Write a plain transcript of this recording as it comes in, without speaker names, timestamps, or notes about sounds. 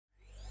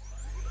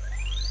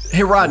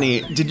Hey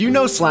Rodney, did you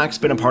know Slack's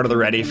been a part of the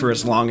Ready for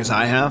as long as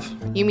I have?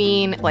 You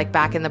mean like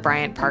back in the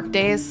Bryant Park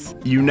days?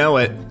 You know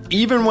it.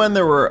 Even when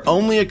there were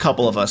only a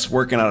couple of us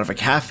working out of a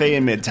cafe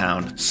in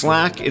Midtown,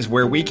 Slack is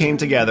where we came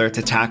together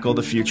to tackle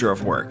the future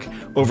of work.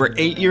 Over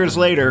 8 years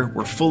later,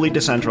 we're fully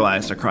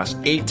decentralized across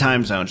 8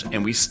 time zones,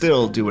 and we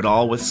still do it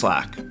all with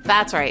Slack.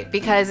 That's right,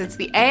 because it's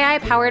the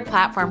AI-powered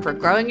platform for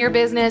growing your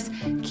business,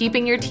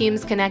 keeping your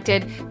teams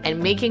connected, and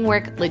making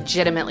work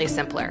legitimately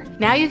simpler.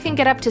 Now you can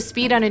get up to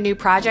speed on a new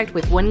project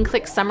with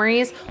one-click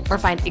summaries or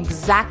find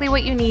exactly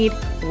what you need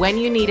when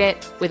you need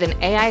it with an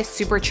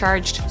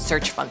AI-supercharged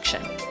search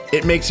function.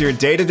 It makes your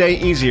day-to-day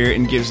easier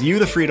and gives you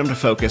the freedom to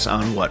focus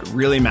on what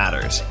really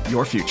matters,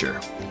 your future.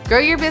 Grow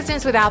your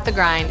business without the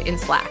grind in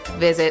Slack.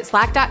 Visit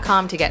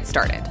slack.com to get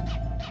started.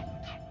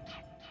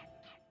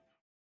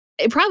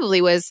 It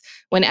probably was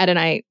when Ed and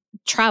I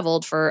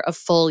traveled for a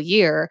full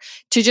year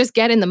to just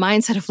get in the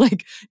mindset of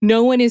like,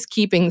 no one is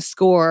keeping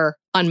score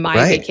on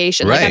my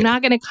vacation. Like, I'm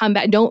not going to come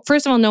back.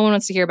 First of all, no one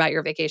wants to hear about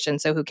your vacation,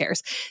 so who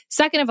cares?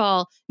 Second of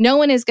all, no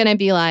one is going to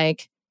be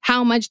like,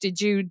 how much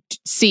did you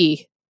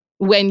see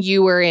when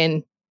you were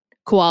in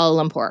Kuala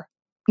Lumpur?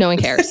 No one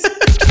cares.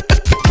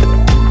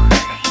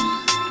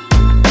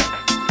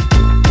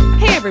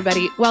 Hey,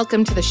 everybody.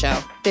 Welcome to the show.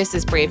 This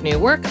is Brave New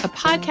Work, a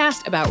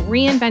podcast about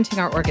reinventing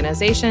our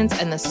organizations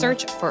and the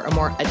search for a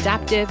more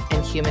adaptive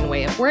and human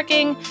way of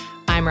working.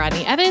 I'm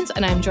Rodney Evans,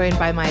 and I'm joined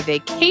by my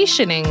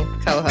vacationing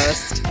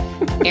co-host,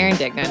 Aaron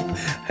Dignan.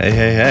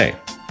 Hey.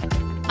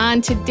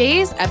 On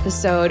today's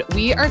episode,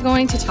 we are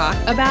going to talk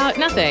about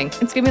nothing.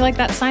 It's going to be like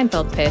that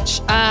Seinfeld pitch.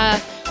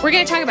 We're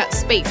going to talk about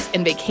space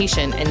and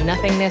vacation and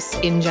nothingness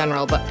in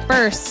general. But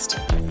first,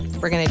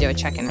 we're going to do a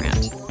check-in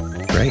round.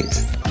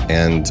 Great.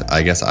 And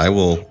I guess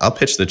I'll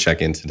pitch the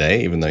check-in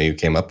today, even though you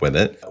came up with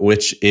it,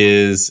 which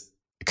is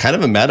kind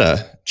of a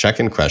meta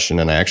check-in question.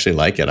 And I actually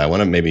like it. I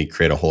want to maybe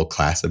create a whole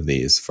class of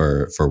these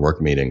for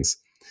work meetings.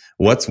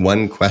 What's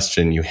one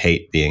question you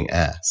hate being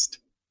asked?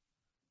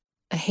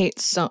 I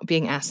hate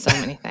being asked so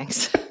many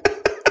things.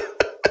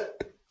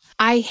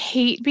 I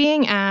hate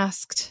being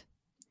asked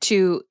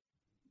to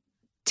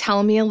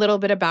tell me a little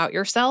bit about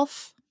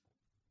yourself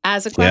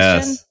as a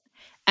question. Yes.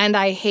 And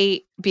I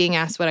hate being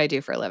asked what I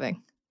do for a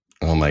living.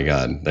 Oh my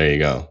God. There you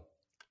go.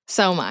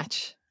 So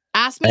much.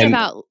 Ask me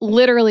about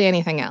literally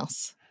anything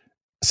else.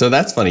 So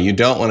that's funny. You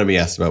don't want to be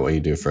asked about what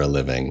you do for a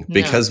living.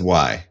 Because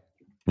why?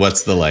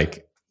 What's the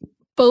like?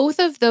 Both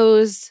of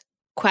those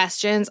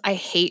questions I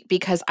hate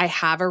because I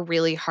have a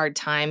really hard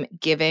time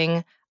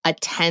giving a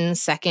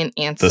 10-second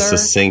answer, the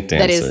succinct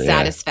answer that is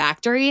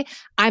satisfactory.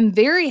 I'm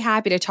very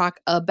happy to talk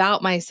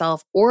about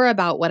myself or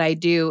about what I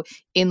do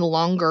in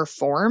longer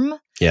form.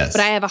 Yes.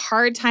 But I have a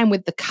hard time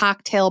with the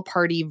cocktail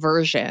party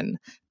version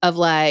of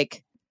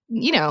like,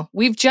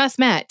 we've just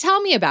met. Tell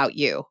me about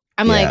you.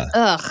 I'm like,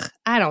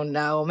 I don't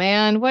know,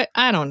 man.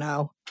 I don't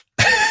know.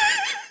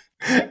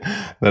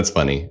 That's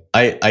funny.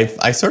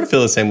 I sort of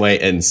feel the same way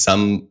in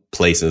some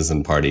places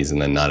and parties and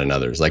then not in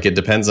others. Like it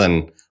depends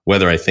on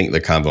whether I think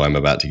the combo I'm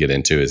about to get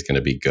into is going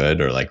to be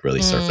good or like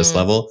really surface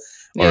level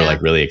or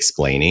like really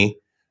explainy.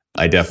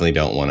 I definitely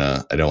don't want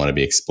to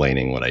be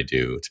explaining what I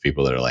do to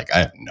people that are like, I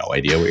have no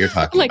idea what you're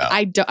talking about.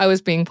 I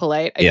was being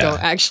polite. I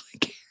don't actually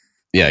care.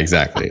 Yeah,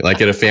 exactly.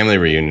 Like at a family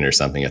reunion or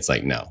something, it's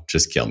like, no,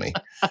 just kill me.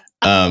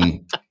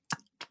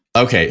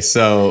 Okay,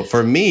 so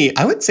for me,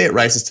 I would say it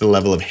rises to the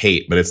level of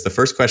hate, but it's the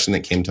first question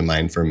that came to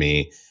mind for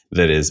me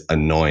that is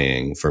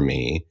annoying for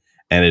me.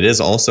 And it is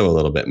also a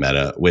little bit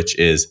meta, which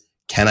is,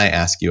 can I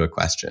ask you a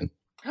question?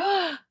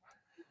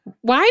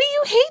 Why do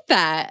you hate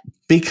that?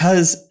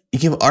 Because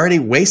you've already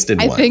wasted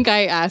one. I think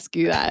I ask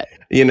you that.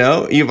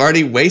 You've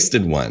already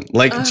wasted one.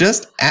 Like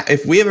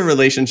if we have a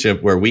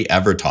relationship where we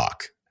ever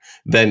talk,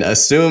 then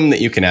assume that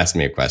you can ask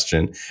me a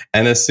question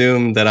and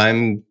assume that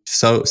I'm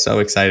so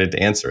excited to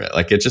answer it.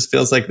 Like, it just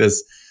feels like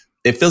this.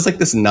 It feels like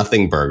this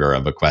nothing burger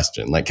of a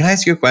question. Like, can I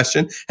ask you a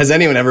question? Has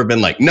anyone ever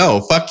been like,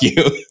 no, fuck you?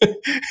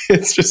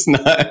 It's just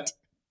not.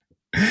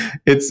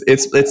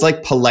 It's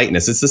like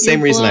politeness. It's the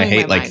same reason I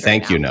hate like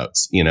thank you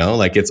notes,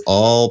 like it's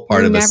all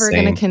part of the same. You're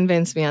never going to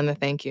convince me on the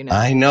thank you note.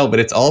 I know, but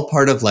it's all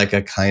part of like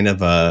a kind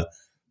of a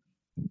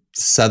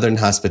Southern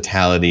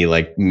hospitality,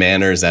 like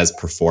manners as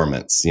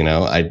performance,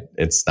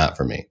 it's not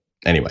for me.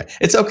 Anyway,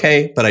 it's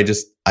okay, but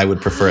I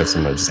would prefer if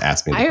someone would just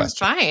ask me the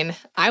question. I'm fine.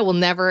 I will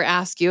never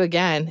ask you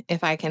again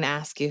if I can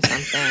ask you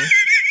something.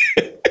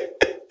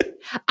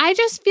 I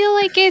just feel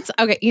like it's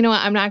okay. You know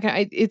what? I'm not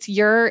going to, it's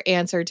your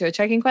answer to a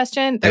checking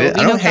question. I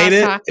don't hate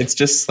it. Talk. It's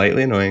just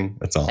slightly annoying.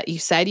 That's all. You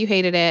said you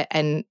hated it.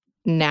 And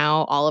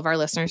now all of our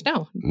listeners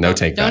know. No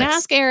take Don't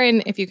ask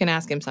Aaron if you can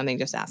ask him something.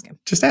 Just ask him.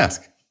 Just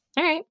ask.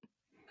 All right.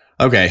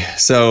 Okay.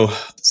 So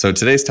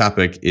today's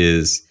topic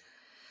is,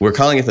 we're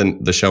calling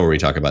it the show where we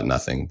talk about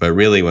nothing. But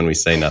really, when we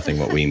say nothing,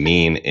 what we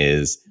mean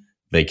is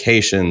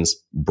vacations,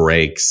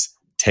 breaks,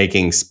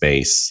 taking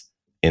space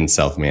in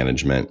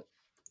self-management.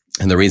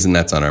 And the reason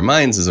that's on our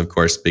minds is, of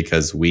course,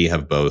 because we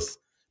have both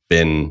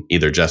been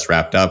either just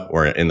wrapped up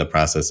or in the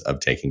process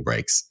of taking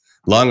breaks,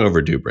 long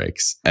overdue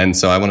breaks. And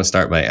so I want to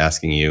start by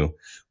asking you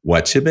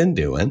what you've been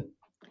doing.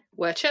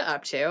 What you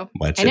up to?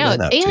 What you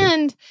been up to?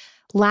 And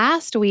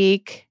last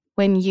week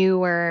when you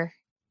were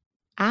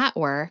at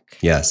work.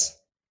 Yes.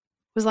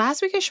 Was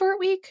last week a short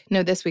week?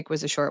 No, this week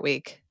was a short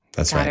week.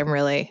 That's God, right. I'm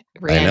really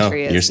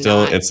re-entry. I know. You're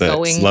still, it's a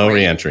slow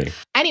great. re-entry.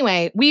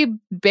 Anyway, we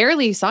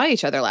barely saw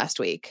each other last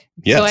week.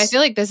 Yes. So I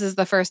feel like this is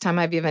the first time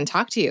I've even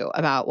talked to you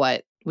about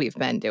what we've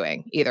been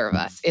doing, either of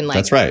us, in like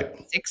that's right.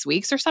 6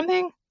 weeks or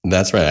something.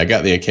 That's right. I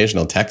got the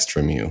occasional text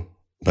from you,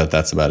 but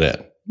that's about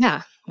it.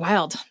 Yeah.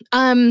 Wild.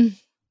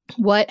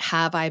 What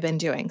have I been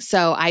doing?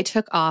 So I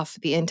took off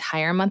the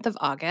entire month of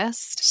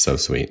August. So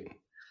sweet.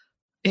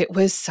 It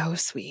was so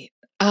sweet.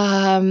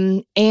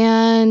 And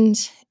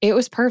it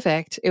was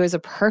perfect. It was a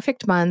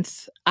perfect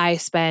month. I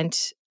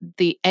spent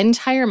the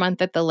entire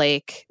month at the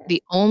lake.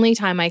 The only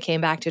time I came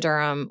back to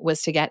Durham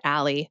was to get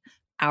Allie,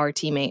 our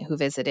teammate who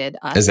visited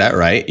us. Is that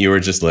right? You were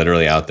just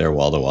literally out there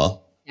wall to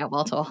wall? Yeah,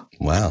 wall to wall.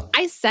 Wow.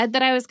 I said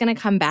that I was going to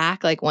come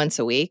back like once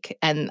a week,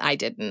 and I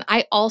didn't.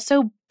 I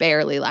also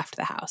barely left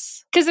the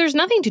house because there's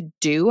nothing to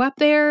do up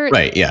there.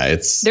 Right. Yeah.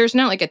 There's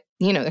not like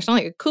there's not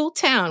like a cool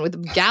town with a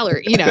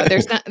gallery.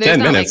 There's 10 not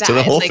minutes like to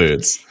the Whole like,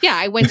 Foods. Yeah.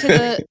 I went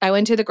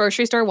to the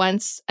grocery store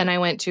once, and I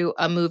went to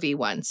a movie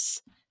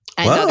once.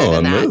 And Whoa,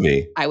 a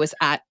movie. I was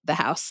at the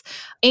house,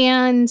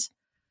 and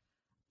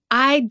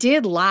I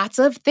did lots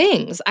of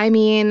things. I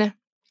mean,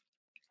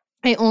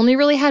 I only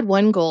really had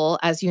one goal,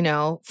 as you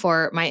know,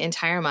 for my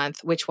entire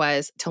month, which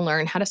was to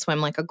learn how to swim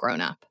like a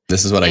grown-up.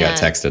 This is what I got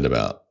texted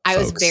about. I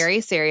was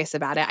very serious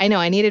about it. I know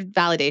I needed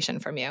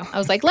validation from you. I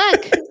was like,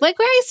 look where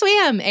I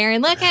swam,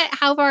 Erin. Look at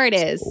how far it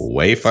is.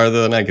 Way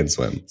farther than I can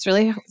swim. It's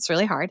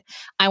really hard.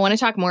 I want to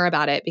talk more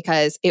about it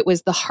because it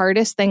was the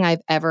hardest thing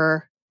I've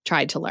ever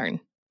tried to learn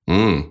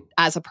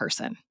as a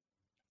person.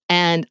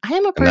 And I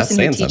am a person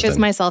who teaches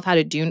myself how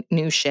to do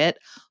new shit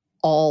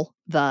all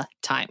the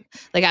time.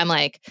 Like I'm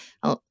like,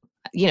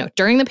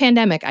 during the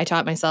pandemic, I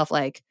taught myself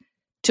like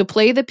to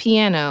play the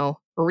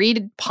piano,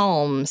 read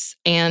palms,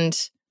 and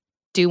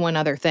do one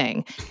other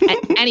thing.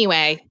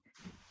 Anyway,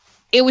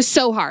 it was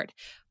so hard.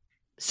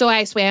 So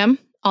I swam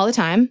all the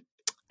time.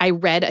 I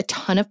read a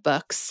ton of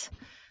books.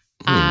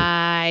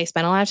 I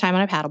spent a lot of time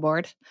on a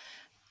paddleboard.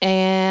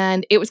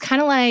 And it was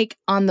kind of like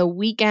on the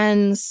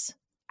weekends,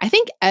 I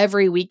think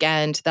every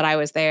weekend that I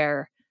was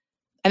there,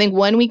 I think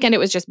one weekend it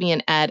was just me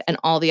and Ed, and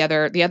all the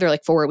other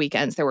like 4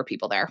 weekends, there were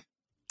people there.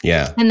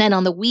 Yeah. And then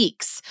on the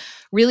weeks,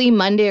 really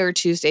Monday or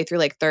Tuesday through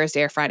like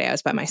Thursday or Friday, I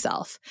was by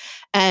myself.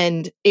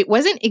 And it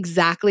wasn't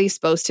exactly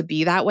supposed to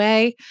be that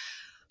way,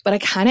 but I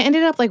kind of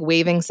ended up like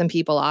waving some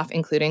people off,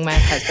 including my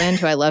husband,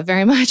 who I love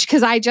very much,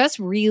 because I just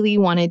really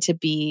wanted to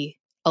be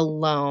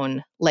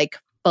alone, like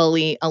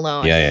fully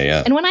alone.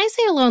 Yeah. And when I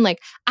say alone, like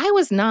I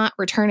was not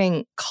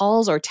returning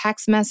calls or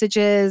text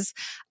messages.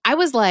 I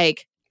was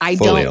like, I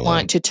don't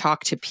want to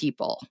talk to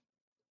people.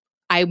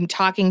 I'm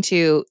talking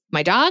to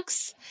my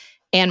dogs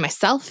and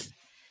myself,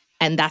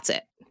 and that's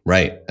it.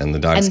 Right. And the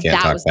dogs can't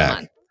talk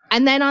back.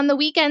 And then on the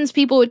weekends,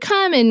 people would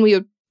come and we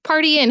would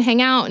party and hang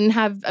out and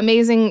have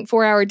amazing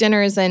 4-hour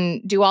dinners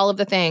and do all of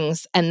the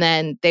things. And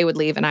then they would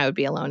leave and I would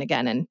be alone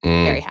again and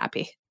very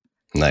happy.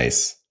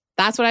 Nice.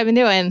 That's what I've been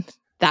doing.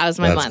 That was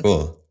my month. That's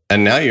cool.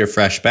 And now you're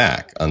fresh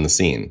back on the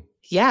scene.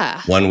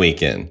 Yeah. 1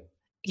 week in.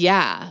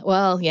 Yeah.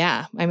 Well,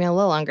 yeah. I mean, a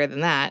little longer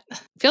than that.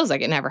 Feels like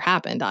it never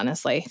happened,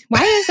 honestly.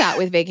 Why is that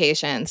with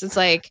vacations? It's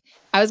like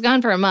I was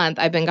gone for a month.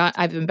 I've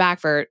been back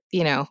for,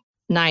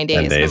 9 days.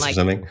 10 days I'm like, or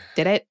something.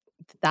 Did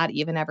that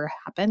even ever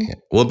happen? Yeah.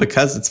 Well,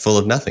 because it's full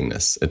of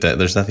nothingness.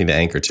 There's nothing to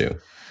anchor to.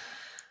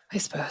 I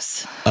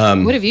suppose.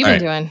 What have you been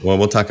doing? Well,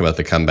 we'll talk about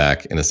the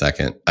comeback in a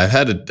second. I've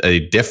had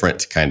a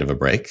different kind of a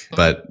break,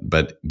 but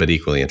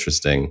equally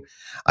interesting.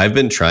 I've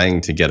been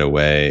trying to get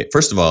away.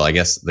 First of all, I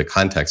guess the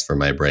context for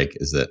my break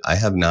is that I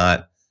have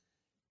not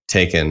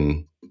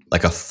taken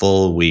like a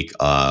full week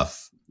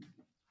off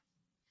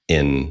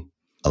in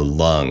a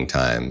long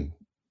time,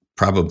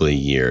 probably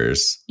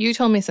years. You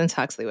told me since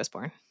Huxley was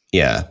born.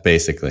 Yeah,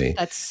 basically.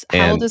 That's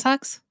how old is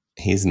Hux?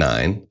 He's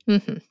 9.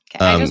 Mm-hmm. Okay.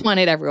 I just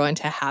wanted everyone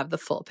to have the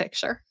full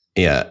picture.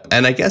 Yeah.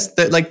 And I guess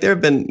that there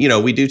have been,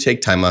 we do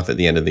take time off at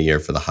the end of the year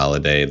for the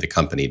holiday. The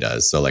company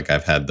does. So like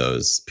I've had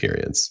those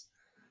periods.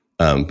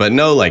 But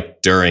no,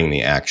 like during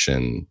the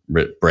action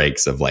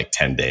breaks of like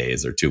 10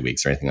 days or 2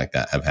 weeks or anything like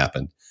that have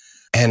happened.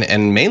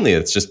 And mainly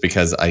it's just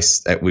because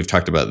we've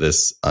talked about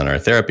this on our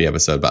therapy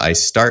episode, but I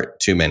start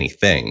too many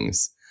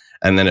things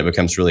and then it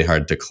becomes really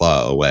hard to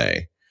claw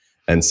away.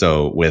 And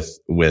so with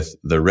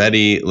the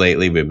Ready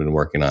lately, we've been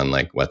working on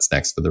like what's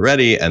next for the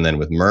Ready. And then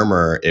with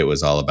Murmur, it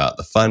was all about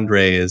the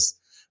fundraise,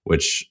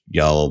 which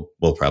y'all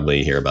will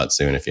probably hear about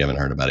soon if you haven't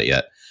heard about it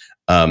yet.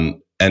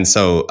 And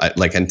so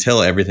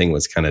until everything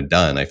was kind of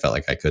done, I felt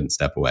like I couldn't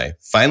step away.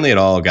 Finally, it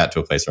all got to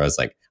a place where I was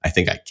like, I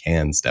think I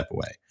can step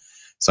away.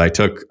 So I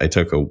took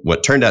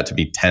what turned out to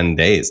be 10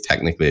 days,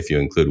 technically, if you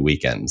include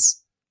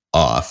weekends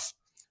off.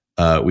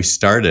 We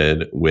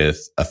started with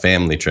a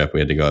family trip. We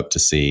had to go up to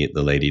see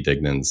the Lady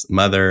Dignan's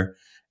mother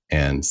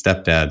and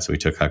stepdad. So we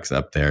took Hux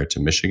up there to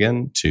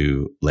Michigan,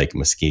 to Lake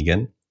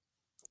Muskegon,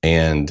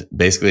 and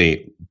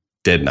basically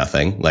did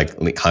nothing,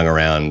 like hung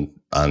around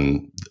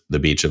on the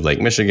beach of Lake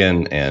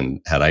Michigan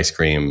and had ice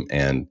cream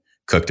and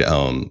cooked at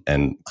home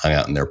and hung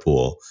out in their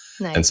pool.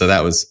 Nice. And so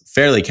that was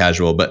fairly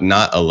casual, but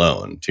not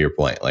alone, to your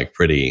point, like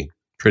pretty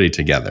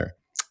together.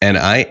 And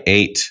I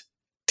ate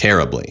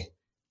terribly.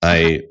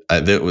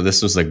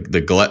 This was like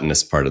the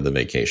gluttonous part of the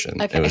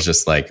vacation. Okay. It was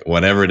just like,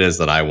 whatever it is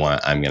that I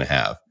want, I'm going to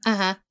have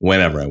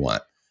whenever I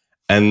want.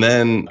 And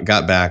then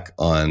got back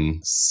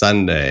on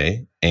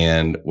Sunday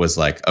and was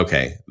like,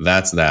 okay,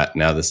 that's that.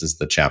 Now this is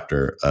the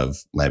chapter of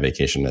my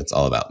vacation that's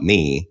all about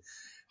me.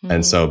 Mm-hmm.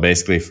 And so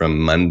basically from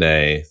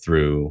Monday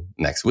through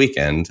next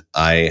weekend,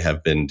 I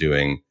have been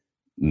doing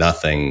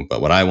nothing but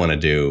what I want to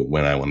do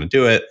when I want to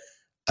do it.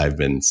 I've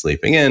been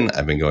sleeping in.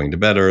 I've been going to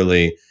bed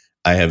early.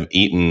 I have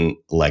eaten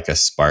like a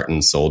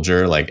Spartan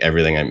soldier. Like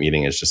everything I'm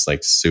eating is just like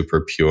super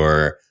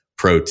pure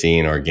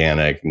protein,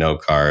 organic, no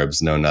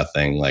carbs, no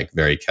nothing, like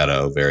very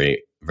keto,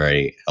 very,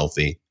 very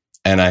healthy.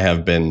 And I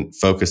have been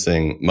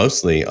focusing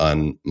mostly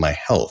on my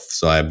health.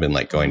 So I've been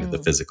like going to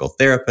the physical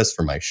therapist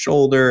for my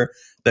shoulder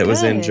that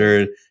was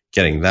injured,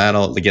 getting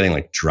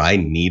like dry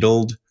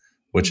needled,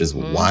 which is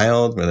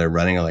wild, where they're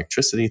running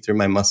electricity through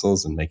my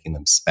muscles and making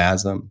them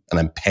spasm. And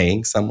I'm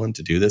paying someone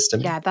to do this to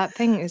me. Yeah, that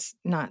thing is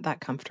not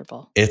that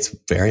comfortable. It's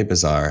very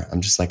bizarre.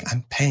 I'm just like,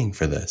 I'm paying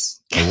for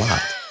this a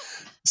lot.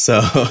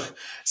 So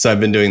I've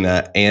been doing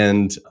that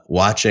and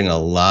watching a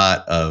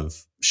lot of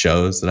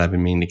shows that I've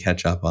been meaning to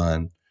catch up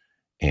on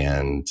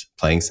and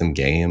playing some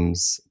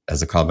games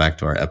as a callback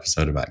to our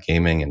episode about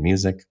gaming and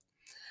music.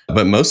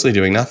 But mostly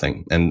doing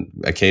nothing and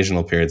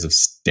occasional periods of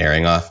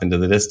staring off into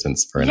the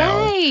distance for an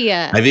hour.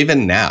 I've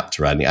even napped,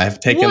 Rodney. I've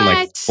taken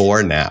like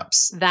 4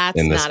 naps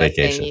in this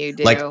vacation. Thing you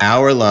do. Like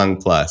hour-long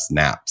plus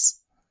naps.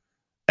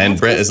 And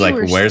Britt is like,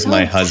 where's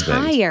my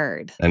husband?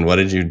 Tired. And what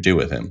did you do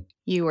with him?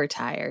 You were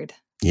tired.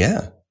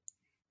 Yeah.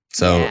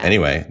 So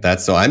anyway,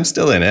 so I'm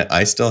still in it.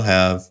 I still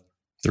have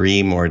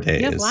 3 more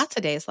days. You have lots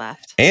of days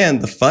left.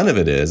 And the fun of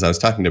it is, I was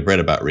talking to Britt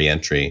about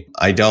reentry.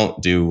 I don't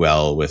do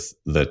well with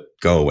the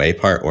go away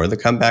part or the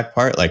comeback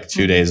part. Like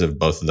 2 days of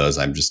both of those,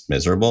 I'm just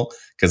miserable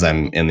because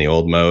I'm in the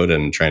old mode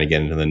and trying to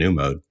get into the new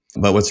mode.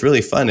 But what's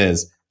really fun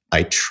is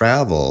I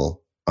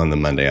travel on the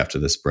Monday after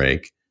this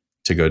break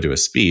to go do a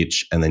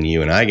speech. And then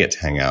you and I get to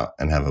hang out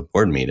and have a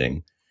board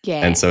meeting.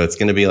 Yeah. And so it's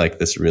going to be like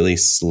this really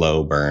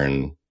slow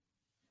burn,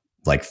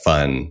 like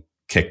fun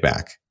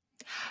kickback.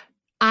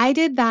 I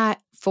did that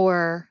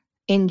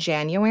in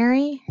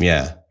January.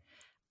 Yeah.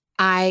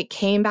 I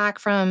came back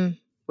from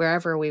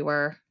wherever we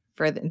were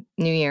for the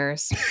New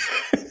Year's.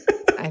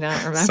 I don't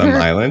remember. Some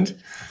island?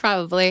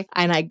 Probably.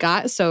 And I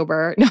got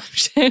sober. No,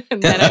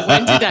 and then I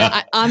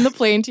went on the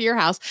plane to your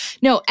house.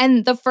 No,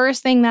 and the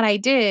first thing that I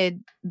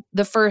did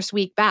the first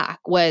week back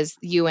was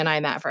you and I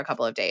met for a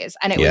couple of days.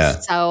 And it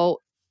was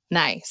so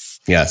nice.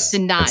 Yes. To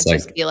not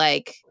just be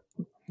like,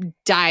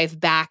 dive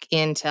back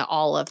into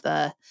all of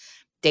the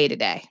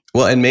day-to-day.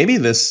 Well, and maybe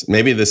this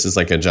is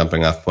like a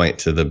jumping off point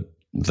to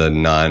the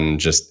non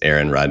just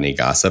Aaron Rodney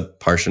gossip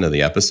portion of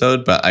the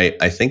episode. But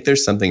I think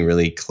there's something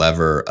really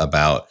clever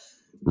about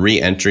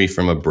re-entry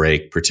from a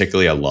break,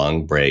 particularly a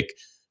long break,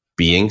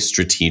 being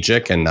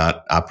strategic and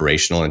not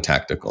operational and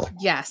tactical.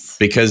 Yes.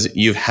 Because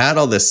you've had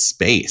all this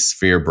space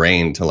for your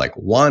brain to like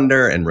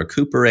wander and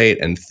recuperate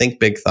and think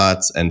big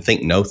thoughts and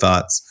think no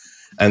thoughts.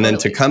 And then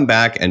to come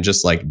back and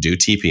just like do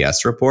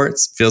TPS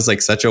reports feels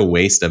like such a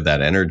waste of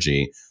that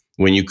energy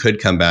when you could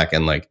come back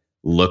and like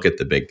look at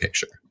the big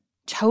picture.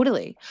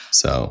 Totally.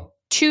 So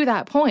to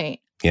that point,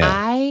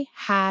 I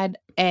had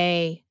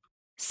a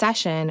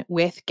session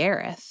with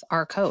Gareth,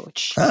 our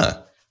coach,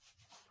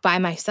 by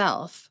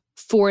myself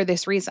for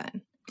this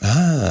reason.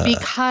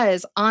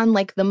 Because on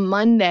like the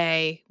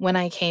Monday when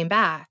I came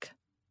back,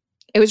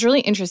 it was really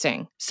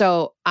interesting.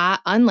 So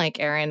unlike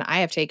Aaron, I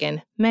have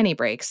taken many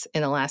breaks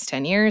in the last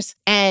 10 years.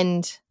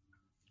 And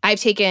I've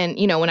taken,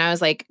 when I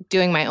was like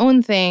doing my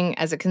own thing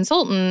as a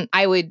consultant,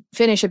 I would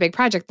finish a big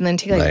project and then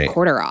take like a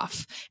quarter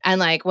off. And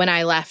like when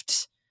I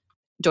left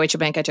Deutsche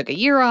Bank, I took a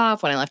year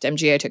off. When I left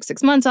MG, I took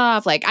 6 months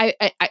off. Like I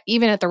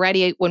even at the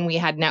Ready, when we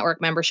had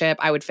network membership,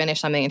 I would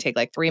finish something and take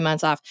like 3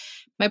 months off.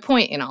 My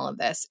point in all of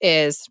this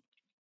is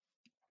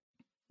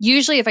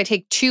usually if I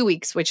take 2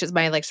 weeks, which is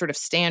my like sort of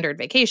standard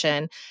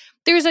vacation,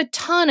 there's a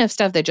ton of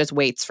stuff that just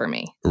waits for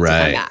me to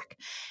come back.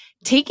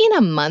 Taking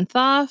a month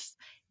off,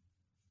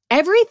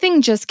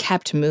 everything just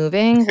kept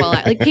moving. Well,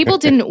 like people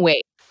didn't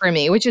wait for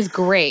me, which is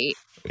great.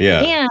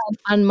 Yeah. And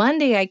on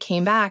Monday, I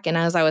came back, and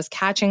as I was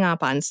catching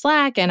up on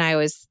Slack and I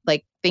was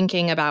like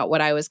thinking about what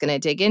I was going to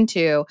dig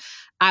into,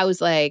 I was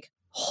like,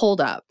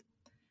 hold up.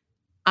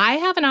 I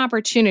have an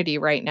opportunity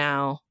right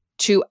now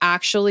to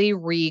actually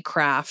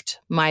recraft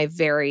my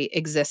very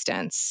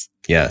existence.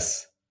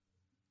 Yes.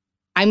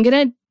 I'm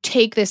going to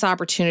take this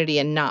opportunity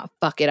and not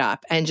fuck it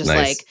up and just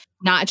like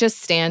not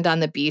just stand on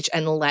the beach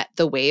and let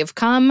the wave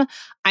come.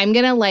 I'm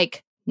going to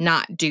like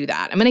not do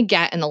that. I'm going to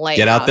get in the lighthouse.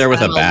 Get out there with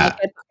a bat.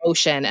 Look at the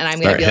ocean, and I'm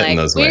going to be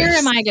like, where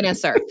am I going to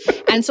surf?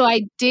 And so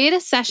I did a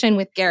session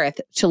with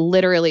Gareth to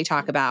literally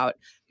talk about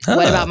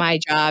what about my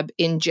job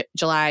in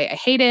July I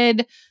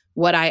hated,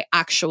 what I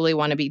actually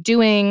want to be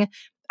doing.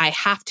 I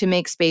have to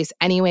make space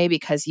anyway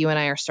because you and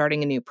I are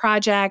starting a new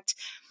project.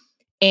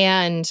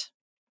 And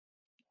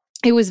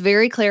it was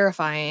very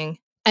clarifying.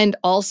 And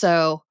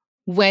also,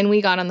 when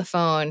we got on the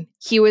phone,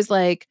 he was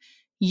like,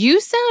 you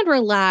sound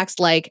relaxed.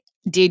 Like,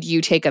 did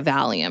you take a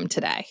Valium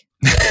today?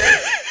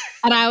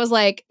 And I was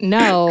like,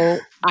 no,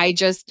 I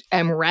just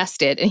am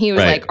rested. And he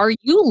was like, are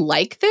you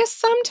like this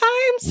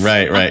sometimes?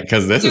 Right.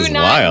 Because this is wild.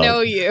 I do not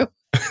know you.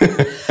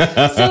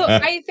 So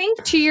I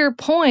think to your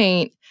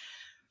point,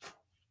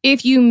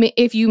 if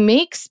you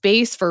make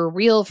space for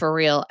real,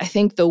 I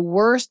think the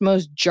worst,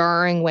 most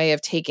jarring way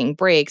of taking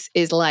breaks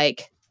is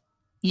like,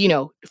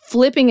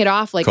 flipping it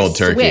off like cold a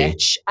turkey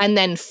switch and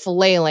then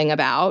flailing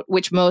about,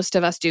 which most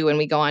of us do when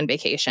we go on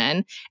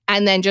vacation,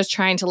 and then just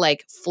trying to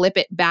like flip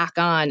it back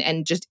on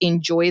and just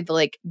enjoy the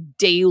like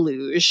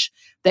deluge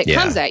that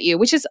comes at you,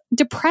 which is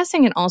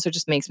depressing and also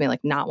just makes me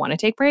like not want to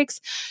take breaks.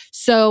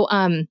 So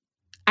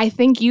I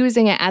think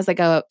using it as like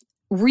a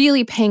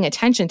really paying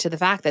attention to the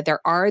fact that there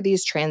are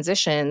these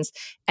transitions,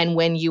 and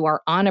when you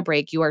are on a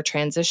break, you are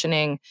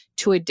transitioning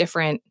to a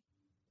different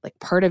like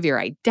part of your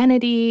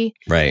identity,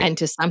 right, and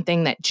to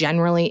something that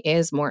generally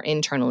is more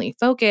internally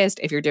focused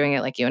if you're doing it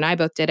like you and I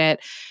both did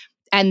it.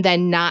 And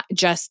then not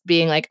just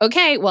being like,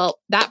 okay, well,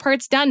 that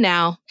part's done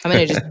now. I'm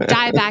going to just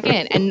dive back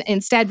in. And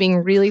instead being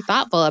really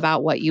thoughtful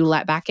about what you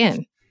let back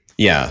in.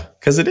 Yeah,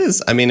 because it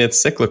is. I mean,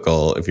 it's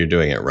cyclical if you're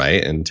doing it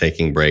right and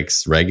taking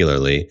breaks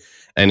regularly.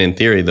 And in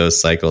theory, those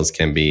cycles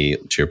can be,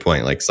 to your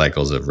point, like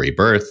cycles of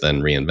rebirth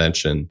and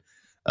reinvention.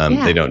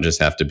 They don't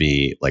just have to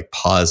be like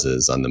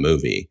pauses on the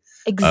movie.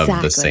 Exactly.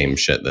 Of the same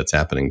shit that's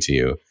happening to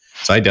you.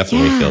 So I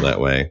definitely feel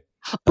that way.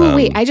 Oh,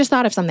 wait, I just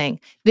thought of something.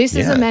 This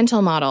is a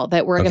mental model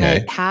that we're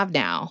going to have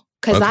now,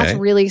 because that's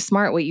really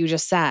smart what you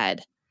just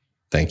said.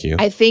 Thank you.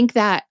 I think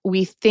that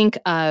we think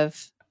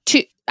of,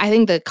 I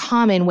think the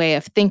common way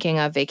of thinking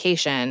of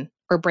vacation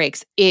or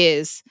breaks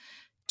is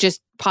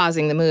just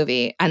pausing the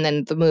movie and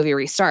then the movie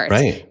restarts.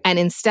 Right. And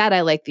instead,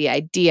 I like the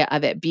idea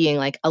of it being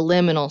like a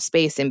liminal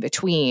space in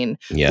between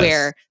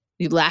where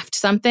you left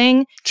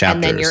something Chapters.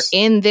 And then you're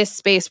in this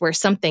space where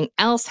something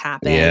else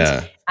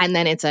happened. And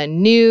then it's a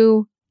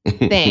new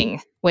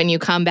thing when you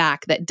come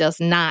back that does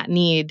not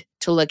need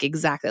to look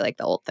exactly like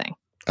the old thing.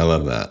 I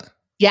love that.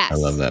 Yes. I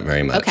love that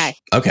very much.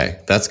 Okay.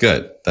 That's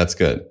good.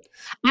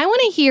 I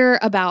want to hear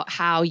about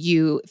how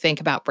you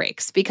think about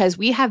breaks, because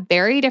we have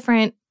very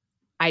different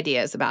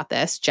ideas about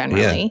this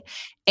generally.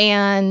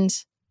 And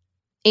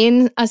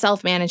in a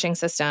self-managing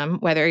system,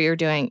 whether you're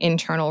doing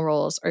internal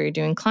roles or you're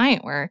doing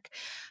client work,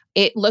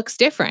 it looks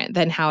different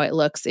than how it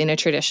looks in a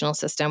traditional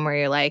system where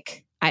you're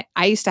like,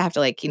 I used to have to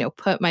like,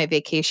 put my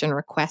vacation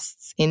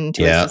requests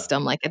into a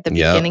system like at the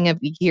beginning of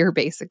the year,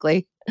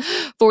 basically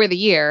for the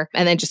year,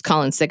 and then just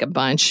call in sick a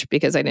bunch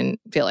because I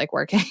didn't feel like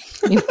working,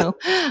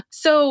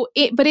 So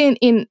but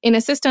in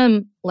a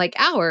system like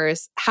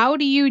ours, how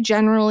do you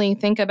generally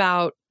think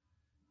about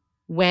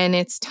when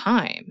it's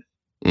time?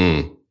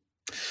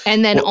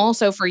 And then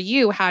also for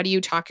you, how do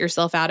you talk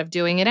yourself out of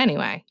doing it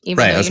anyway?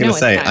 I was going to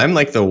say, I'm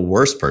like the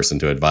worst person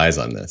to advise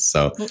on this.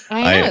 So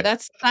I know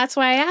that's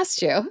why I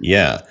asked you.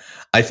 Yeah.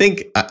 I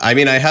think, I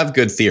mean, I have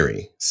good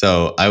theory.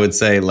 So I would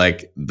say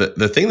like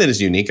the thing that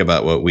is unique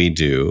about what we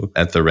do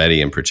at The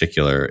Ready in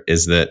particular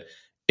is that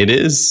it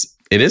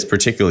is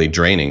particularly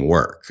draining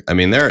work. I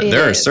mean,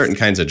 there are certain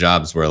kinds of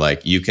jobs where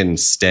like you can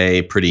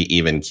stay pretty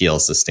even keel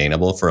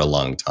sustainable for a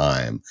long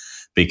time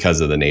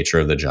because of the nature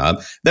of the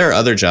job. There are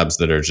other jobs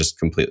that are just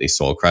completely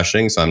soul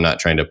crushing. So I'm not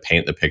trying to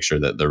paint the picture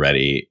that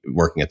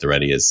working at The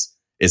Ready is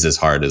as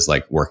hard as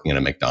like working at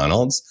a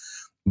McDonald's.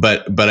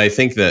 But I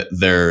think that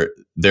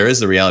there is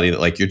the reality that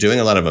like you're doing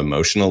a lot of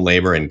emotional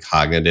labor and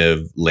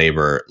cognitive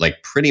labor,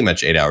 like pretty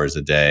much 8 hours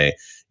a day.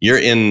 You're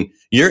in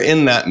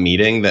that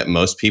meeting that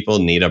most people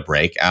need a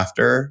break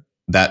after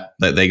that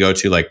they go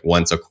to like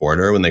once a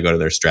quarter when they go to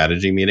their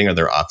strategy meeting or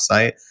their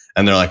offsite.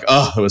 And they're like,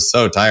 oh, it was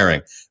so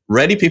tiring.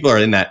 Ready people are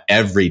in that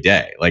every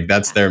day. Like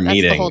that's their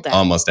meeting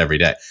almost every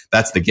day.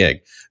 That's the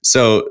gig.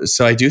 So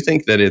I do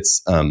think that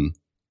it's,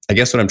 I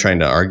guess what I'm trying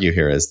to argue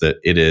here is that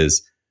it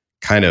is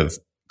kind of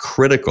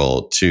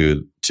critical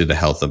to the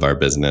health of our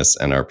business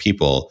and our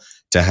people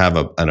to have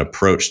an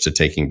approach to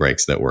taking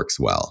breaks that works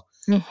well.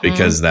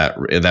 Because that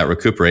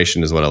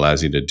recuperation is what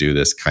allows you to do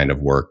this kind of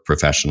work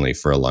professionally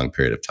for a long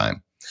period of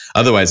time.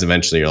 Otherwise,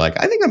 eventually you're like,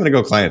 I think I'm going to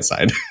go client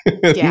side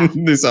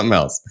and do something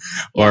else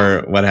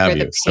or what have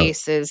you. The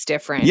pace is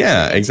different.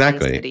 Yeah,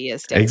 exactly.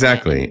 Is different.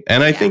 Exactly.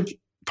 And I think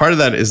part of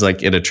that is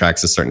like it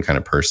attracts a certain kind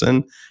of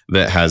person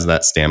that has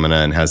that stamina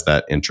and has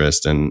that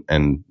interest and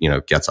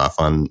gets off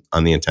on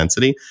the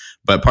intensity.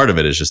 But part of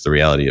it is just the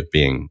reality of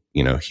being,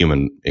 a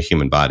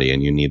human body,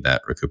 and you need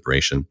that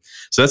recuperation.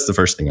 So that's the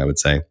first thing I would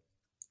say.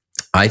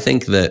 I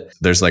think that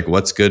there's like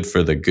what's good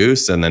for the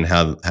goose and then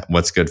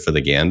what's good for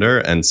the gander.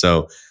 And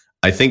so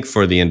I think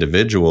for the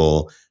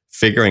individual,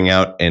 figuring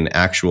out an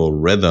actual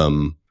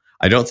rhythm,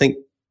 I don't think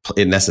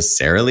it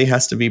necessarily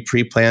has to be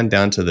pre-planned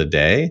down to the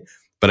day,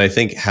 but I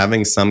think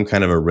having some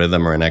kind of a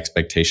rhythm or an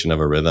expectation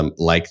of a rhythm,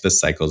 like the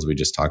cycles we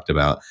just talked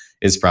about,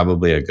 is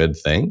probably a good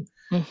thing.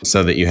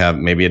 so that you have,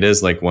 maybe it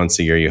is like once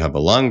a year you have a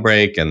long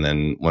break, and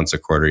then once a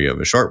quarter you have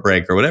a short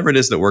break, or whatever it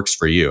is that works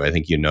for you. I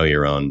think you know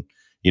your own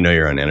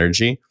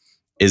energy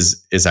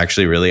is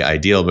actually really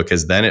ideal,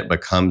 because then it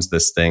becomes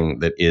this thing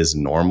that is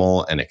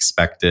normal and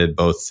expected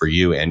both for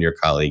you and your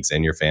colleagues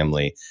and your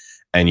family,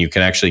 and you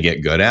can actually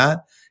get good at.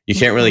 You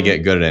can't really get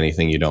good at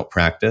anything you don't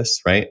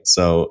practice, right?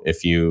 So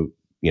if you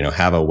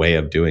have a way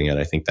of doing it,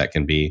 I think that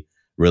can be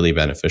really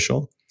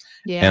beneficial.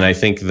 Yeah. And I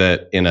think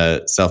that in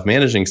a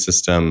self-managing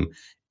system,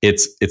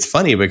 it's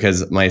funny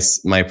because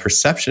my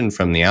perception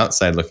from the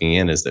outside looking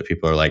in is that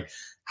people are like,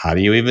 how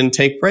do you even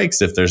take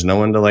breaks if there's no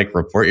one to like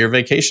report your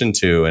vacation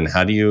to? And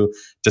how do you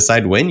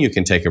decide when you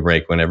can take a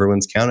break when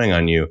everyone's counting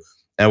on you?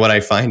 And what I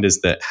find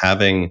is that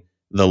having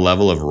the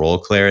level of role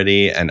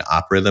clarity and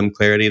op rhythm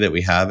clarity that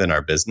we have in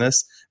our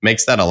business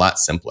makes that a lot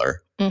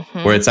simpler.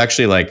 Where it's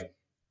actually like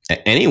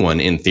anyone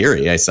in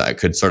theory, I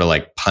could sort of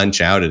like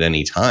punch out at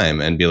any time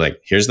and be like,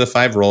 here's the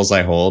 5 roles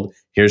I hold.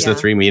 Here's the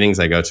 3 meetings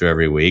I go to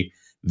every week.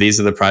 These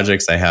are the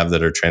projects I have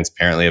that are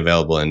transparently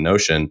available in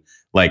Notion.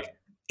 Like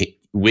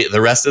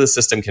the rest of the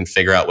system can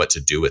figure out what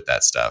to do with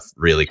that stuff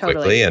really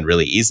quickly and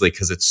really easily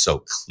because it's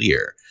so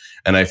clear.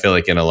 And I feel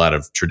like in a lot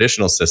of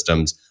traditional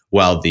systems,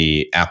 while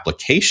the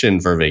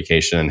application for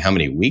vacation and how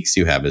many weeks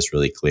you have is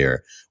really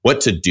clear, what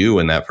to do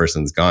when that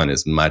person's gone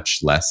is much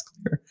less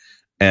clear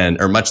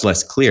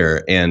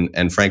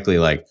and frankly,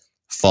 like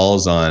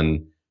falls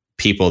on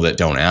people that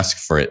don't ask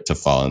for it to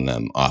fall on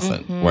them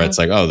often, where it's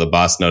like, oh, the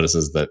boss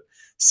notices that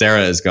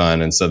Sarah is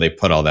gone, and so they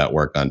put all that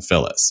work on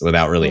Phyllis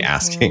without really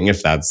asking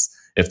if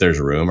there's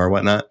room or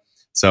whatnot.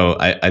 So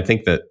I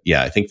think that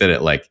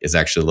it like is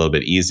actually a little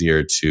bit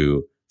easier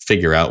to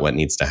figure out what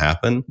needs to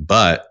happen.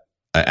 But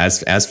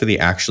as for the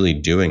actually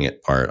doing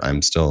it part,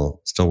 I'm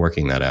still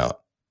working that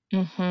out.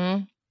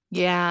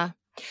 Yeah.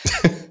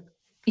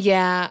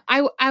 Yeah.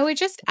 I would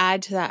just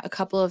add to that a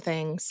couple of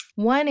things.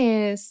 One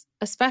is,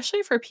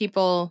 especially for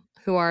people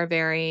who are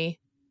very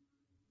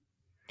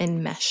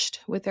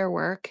enmeshed with their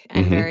work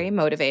and very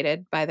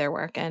motivated by their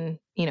work and,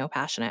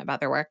 passionate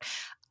about their work,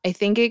 I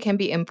think it can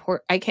be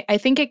important. I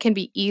think it can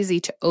be easy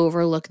to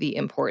overlook the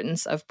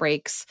importance of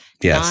breaks,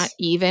 not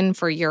even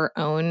for your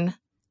own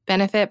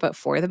benefit, but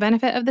for the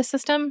benefit of the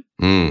system.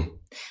 And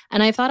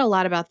I've thought a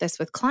lot about this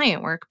with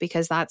client work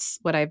because that's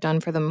what I've done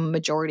for the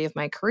majority of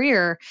my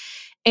career.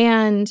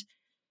 And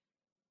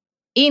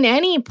in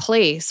any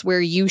place where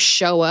you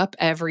show up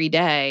every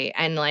day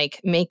and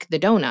like make the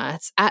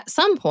donuts, at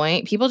some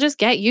point, people just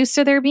get used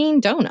to there being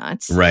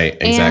donuts. Right,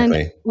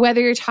 exactly. And whether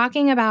you're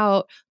talking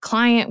about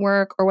client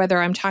work or whether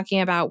I'm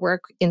talking about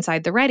work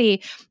inside the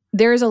Ready,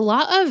 there's a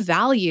lot of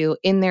value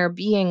in there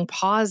being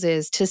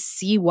pauses to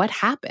see what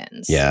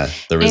happens. Yeah,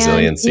 the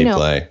resiliency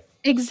play.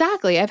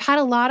 Exactly. I've had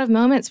a lot of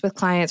moments with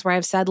clients where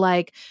I've said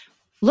like,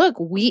 look,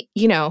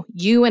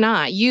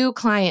 you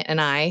client and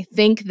I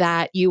think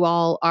that you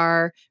all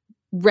are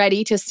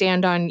ready to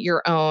stand on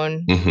your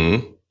own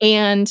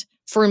and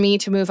for me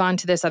to move on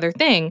to this other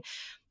thing.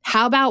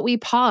 How about we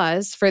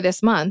pause for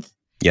this month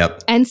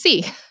and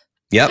see?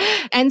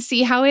 And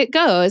see how it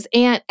goes.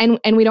 And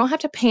we don't have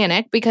to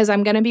panic because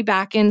I'm going to be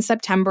back in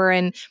September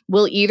and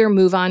we'll either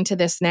move on to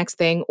this next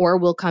thing or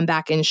we'll come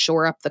back and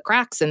shore up the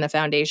cracks in the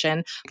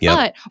foundation.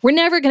 But we're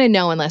never going to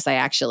know unless I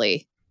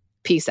actually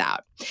peace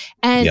out.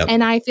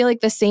 And I feel like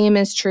the same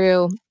is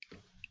true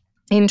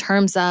in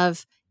terms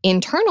of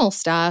internal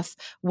stuff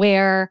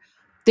where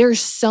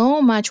there's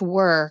so much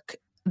work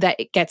that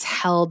it gets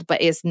held but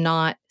is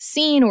not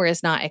seen or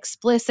is not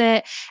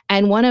explicit.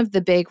 And one of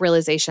the big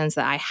realizations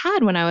that I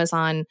had when I was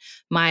on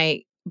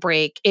my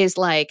break is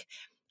like,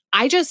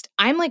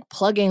 I'm like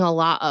plugging a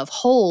lot of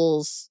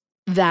holes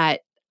that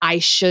I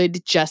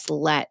should just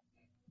let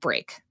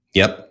break.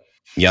 Yep.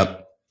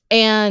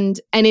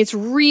 And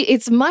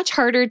it's much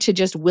harder to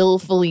just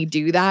willfully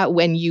do that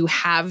when you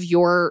have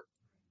your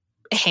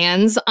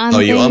hands on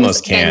things. You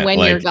almost can't. When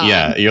you're gone.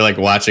 Yeah, you're like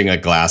watching a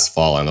glass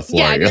fall on the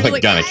floor. Yeah, you're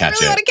like gonna catch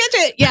it. I really want to catch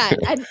it.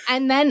 Yeah,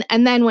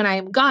 and then when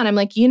I'm gone, I'm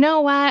like, you know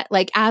what?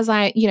 Like as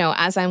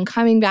I'm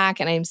coming back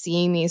and I'm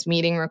seeing these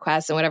meeting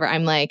requests and whatever,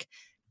 I'm like,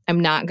 I'm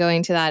not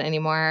going to that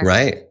anymore.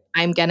 Right.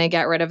 I'm gonna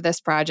get rid of this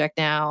project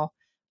now.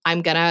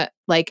 I'm gonna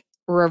like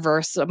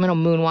reverse. I'm gonna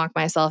moonwalk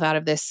myself out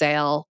of this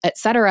sale,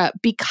 etc.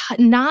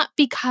 Not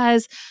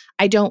because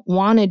I don't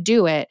want to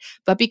do it,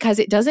 but because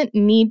it doesn't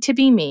need to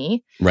be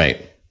me.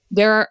 Right.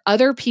 There are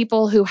other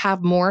people who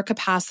have more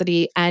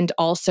capacity and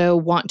also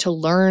want to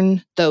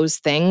learn those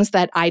things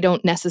that I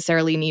don't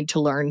necessarily need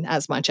to learn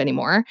as much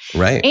anymore.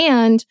 Right.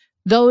 And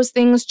those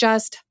things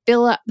just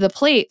fill up the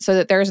plate so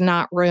that there's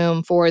not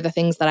room for the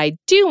things that I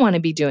do want to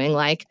be doing,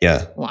 like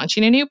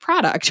launching a new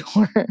product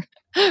or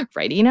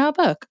writing a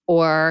book.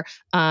 Or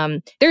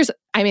there's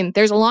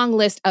a long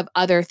list of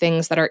other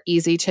things that are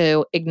easy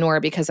to ignore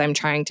because I'm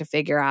trying to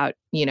figure out,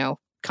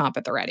 comp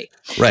at the Ready.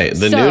 Right.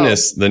 The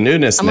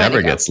newness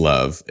never gets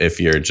love if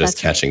you're just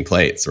catching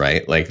plates,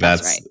 right? Like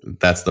that's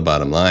the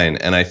bottom line.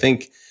 And I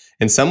think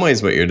in some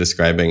ways what you're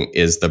describing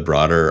is the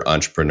broader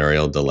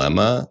entrepreneurial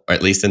dilemma, or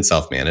at least in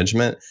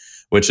self-management,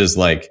 which is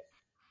like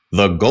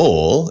the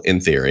goal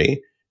in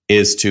theory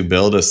is to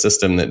build a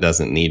system that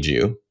doesn't need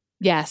you.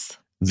 Yes.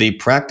 The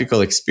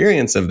practical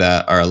experience of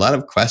that are a lot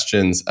of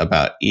questions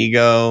about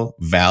ego,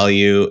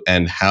 value,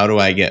 and how do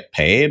I get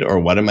paid, or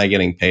what am I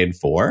getting paid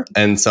for?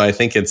 And so I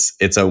think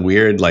it's a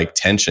weird like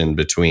tension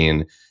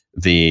between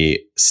the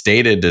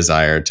stated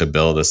desire to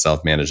build a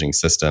self-managing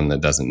system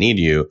that doesn't need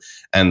you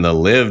and the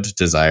lived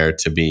desire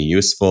to be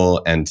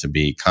useful and to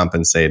be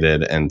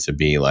compensated and to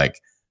be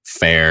like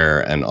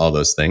fair and all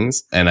those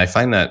things. And I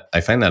find that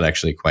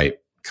actually quite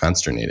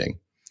consternating.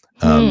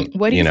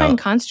 What do you find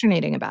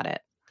consternating about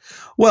it?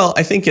 Well,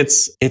 I think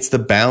it's the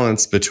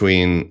balance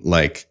between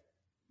like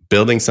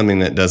building something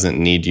that doesn't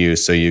need you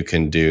so you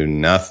can do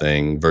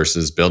nothing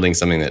versus building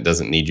something that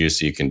doesn't need you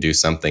so you can do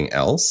something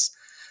else.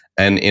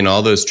 And in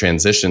all those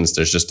transitions,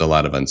 there's just a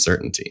lot of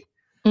uncertainty.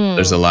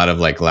 There's a lot of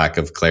like lack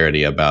of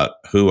clarity about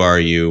who are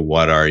you,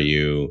 what are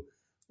you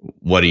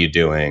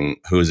doing,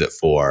 who's it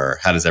for,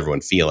 how does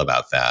everyone feel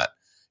about that?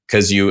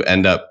 Because you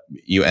end up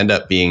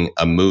being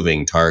a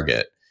moving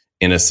target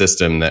in a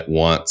system that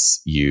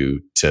wants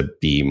you to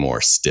be more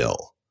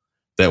still,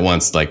 that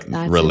wants like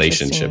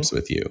relationships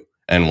with you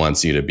and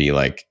wants you to be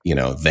like,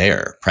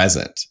 there,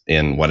 present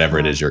in whatever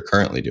it is you're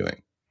currently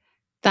doing.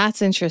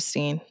 That's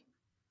interesting.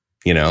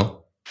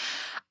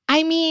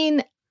 I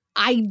mean,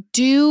 I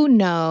do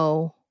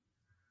know.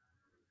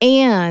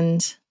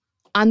 And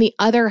on the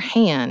other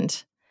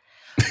hand,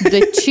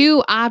 the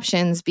two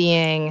options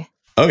being,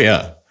 oh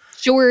yeah,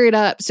 shore it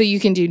up so you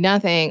can do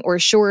nothing or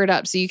shore it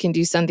up so you can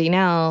do something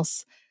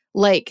else.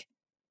 Like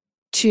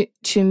to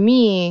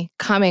me,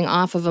 coming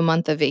off of a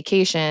month of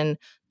vacation,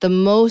 the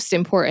most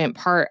important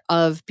part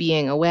of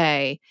being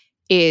away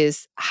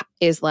is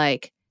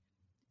like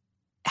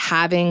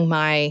having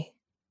my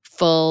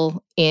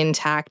full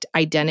intact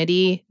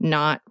identity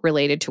not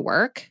related to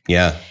work.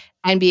 Yeah.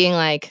 And being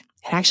like,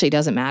 it actually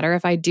doesn't matter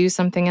if I do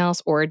something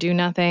else or do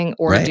nothing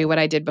or do what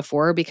I did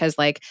before, because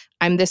like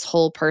I'm this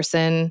whole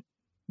person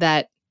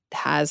that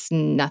has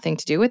nothing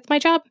to do with my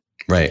job.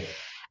 Right.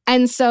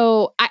 And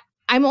so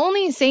I'm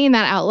only saying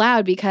that out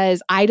loud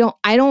because I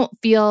don't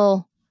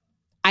feel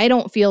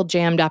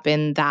jammed up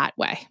in that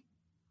way.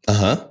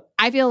 Uh-huh.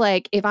 I feel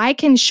like if I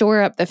can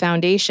shore up the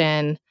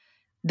foundation,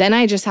 then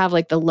I just have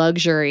like the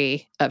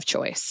luxury of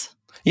choice.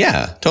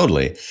 Yeah,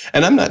 totally.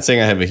 And I'm not saying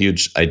I have a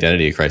huge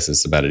identity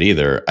crisis about it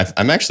either.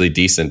 I'm actually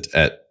decent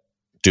at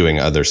doing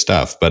other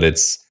stuff, but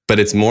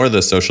it's more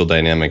the social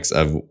dynamics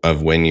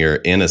of when you're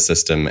in a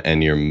system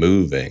and you're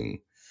moving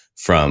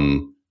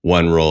from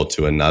one role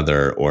to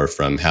another, or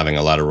from having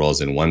a lot of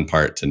roles in one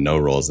part to no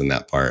roles in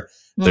that part.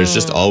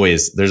 There's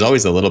always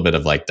a little bit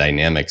of like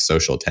dynamic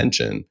social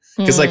tension.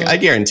 Because like I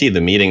guarantee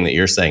the meeting that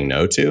you're saying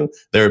no to,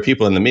 there are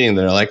people in the meeting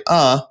that are like,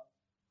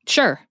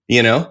 sure.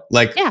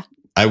 Like yeah.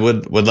 I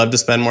would love to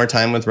spend more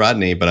time with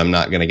Rodney, but I'm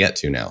not going to get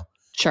to now.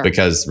 Sure.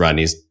 Because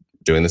Rodney's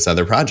doing this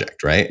other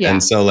project, right? Yeah.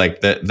 And so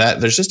like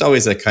that there's just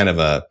always a kind of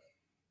a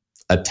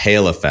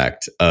tail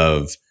effect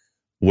of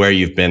where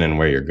you've been and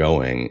where you're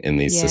going in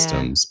these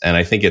systems. And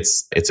I think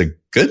it's a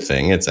good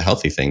thing. It's a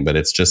healthy thing, but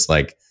it's just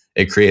like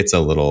it creates a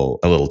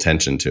little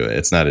tension to it.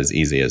 It's not as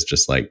easy as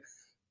just like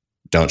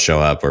don't show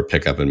up or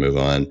pick up and move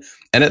on.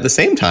 And at the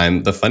same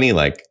time, the funny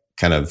like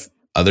kind of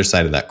other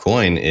side of that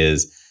coin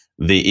is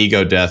the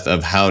ego death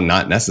of how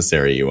not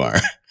necessary you are.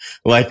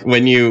 Like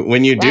when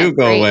you do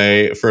go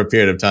away for a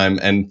period of time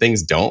and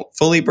things don't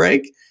fully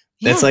break,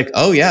 it's like,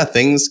 oh yeah,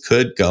 things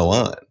could go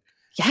on.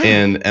 Yeah.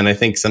 And I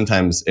think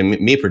sometimes, and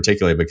me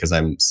particularly, because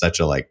I'm such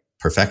a like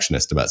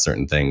perfectionist about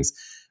certain things,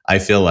 I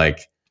feel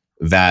like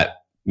that,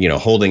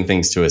 holding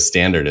things to a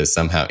standard is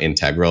somehow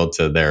integral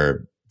to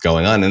their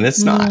going on. And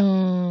it's not,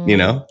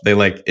 they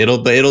like,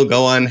 it'll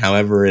go on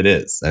however it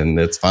is. And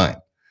it's fine.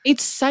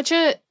 It's such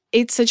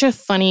a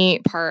funny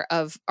part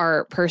of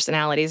our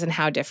personalities and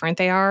how different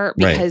they are,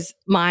 because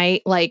my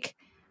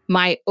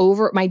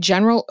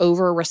general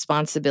over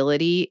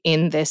responsibility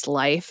in this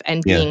life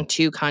and being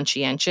too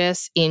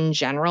conscientious in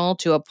general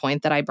to a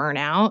point that I burn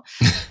out.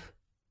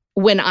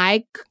 When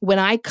I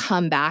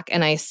come back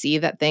and I see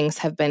that things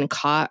have been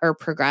caught or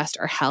progressed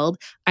or held,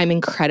 I'm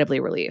incredibly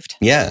relieved.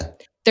 Yeah.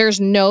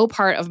 There's no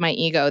part of my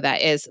ego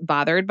that is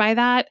bothered by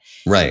that.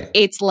 Right.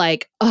 It's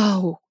like,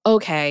 oh,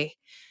 okay.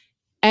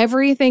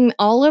 Everything,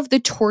 all of the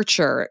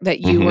torture that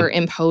you were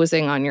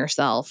imposing on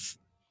yourself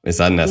it's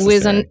unnecessary.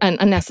 Was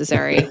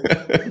unnecessary.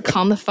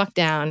 Calm the fuck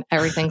down.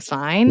 Everything's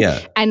fine.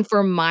 Yeah. And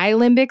for my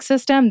limbic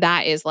system,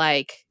 that is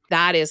like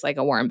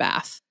a warm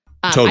bath.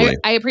 Totally.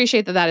 I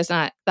appreciate that is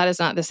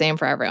not the same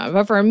for everyone.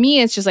 But for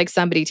me, it's just like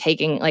somebody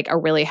taking like a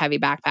really heavy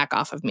backpack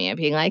off of me and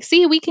being like,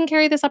 see, we can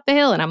carry this up the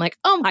hill. And I'm like,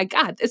 oh my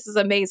God, this is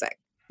amazing.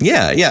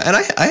 Yeah. Yeah. And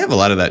I have a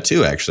lot of that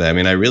too, actually. I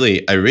mean, I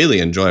really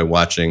enjoy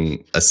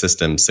watching a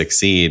system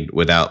succeed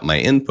without my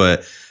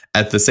input.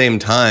 At the same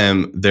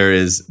time,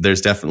 there's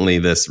definitely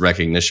this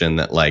recognition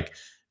that like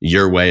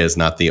your way is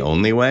not the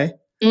only way.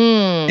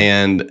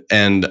 And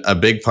a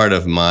big part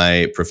of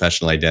my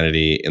professional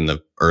identity in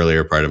the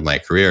earlier part of my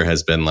career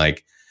has been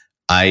like,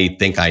 I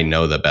think I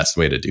know the best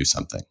way to do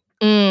something.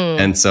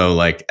 And so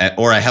like,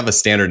 or I have a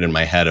standard in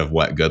my head of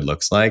what good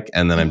looks like.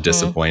 And then I'm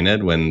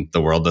disappointed when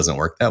the world doesn't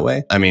work that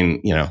way. I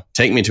mean,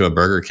 take me to a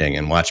Burger King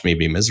and watch me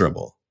be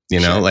miserable.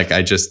 Like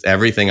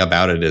everything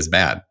about it is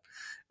bad.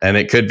 And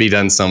it could be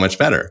done so much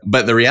better.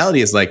 But the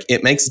reality is like,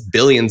 it makes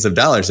billions of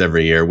dollars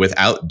every year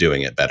without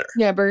doing it better.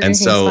 Yeah, Burger And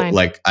King's so fine.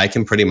 like, I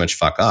can pretty much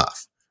fuck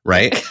off.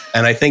 Right.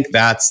 And I think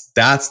that's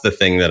the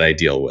thing that I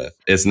deal with.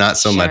 It's not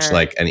so much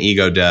like an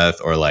ego death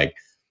or like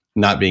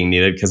not being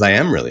needed, because I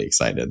am really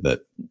excited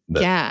that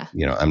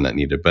I'm not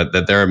needed, but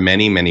that there are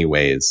many, many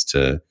ways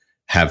to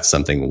have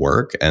something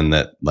work. And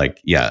that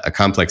like, a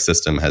complex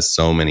system has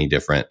so many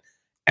different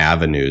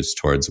avenues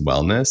towards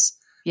wellness.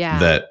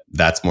 Yeah.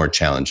 That's more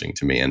challenging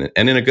to me, and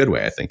in a good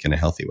way, I think, in a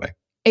healthy way.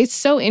 It's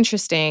so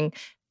interesting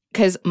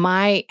because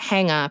my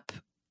hang up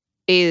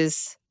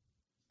is,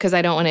 because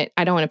I don't want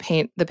to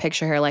paint the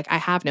picture here like I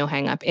have no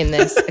hang up in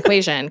this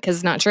equation, because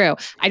it's not true.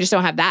 I just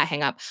don't have that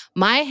hang up.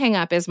 My hang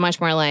up is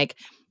much more like,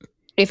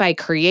 if I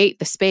create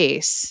the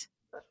space,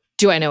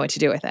 do I know what to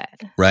do with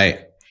it? Right.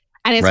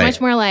 And it's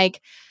much more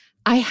like,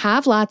 I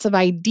have lots of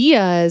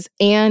ideas,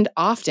 and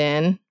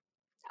often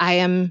I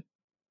am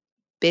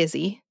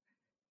busy,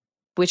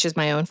 which is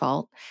my own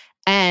fault.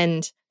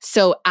 And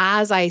so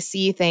as I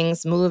see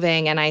things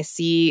moving and I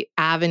see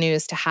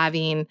avenues to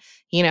having,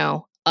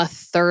 a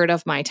third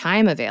of my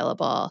time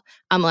available,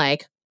 I'm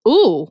like,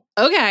 ooh,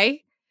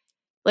 okay.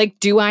 Like,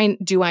 do I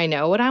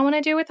know what I want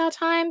to do with that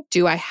time?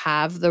 Do I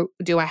have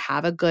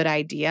a good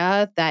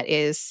idea that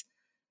is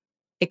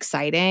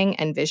exciting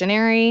and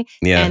visionary?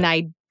 Yeah. And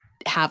I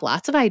have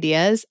lots of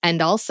ideas,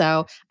 and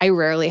also I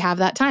rarely have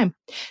that time.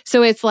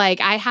 So it's like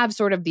I have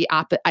sort of the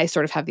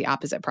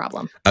opposite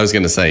problem. I was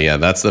going to say,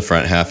 that's the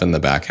front half and the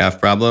back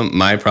half problem.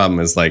 My problem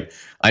is like,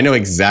 I know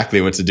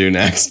exactly what to do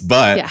next,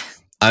 but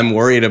I'm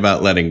worried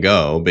about letting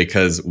go,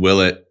 because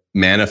will it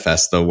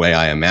manifest the way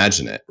I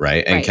imagine it,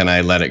 right? And can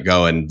I let it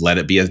go and let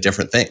it be a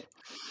different thing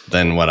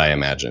than what I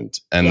imagined?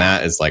 And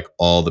that is like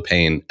all the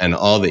pain, and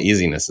all the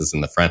easiness is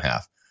in the front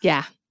half.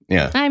 Yeah.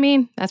 Yeah. I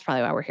mean, that's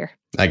probably why we're here.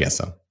 I guess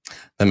so.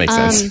 That makes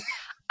sense.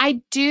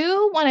 I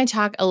do want to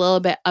talk a little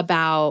bit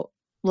about,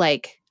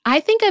 like, I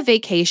think of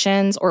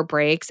vacations or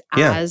breaks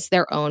as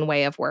their own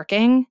way of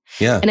working.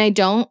 Yeah. And I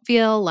don't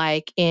feel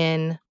like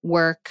in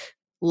work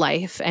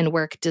life and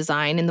work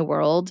design in the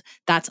world,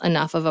 that's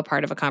enough of a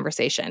part of a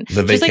conversation.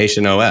 The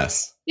vacation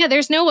OS. Yeah,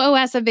 there's no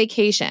OS of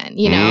vacation,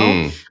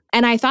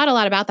 And I thought a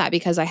lot about that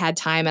because I had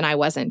time and I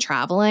wasn't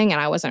traveling and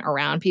I wasn't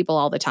around people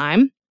all the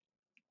time.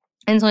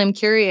 And so I'm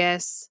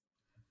curious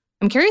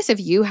if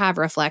you have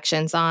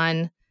reflections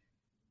on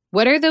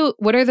what are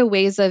the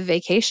ways of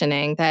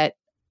vacationing that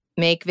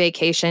make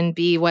vacation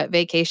be what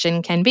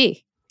vacation can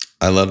be?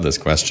 I love this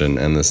question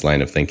and this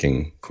line of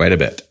thinking quite a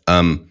bit.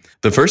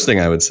 The first thing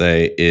I would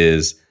say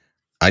is,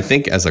 I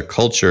think as a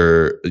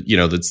culture,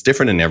 that's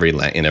different in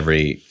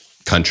every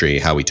country,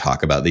 how we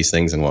talk about these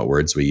things and what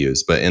words we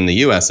use. But in the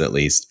US, at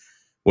least,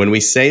 when we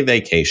say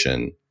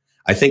vacation,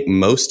 I think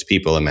most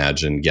people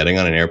imagine getting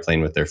on an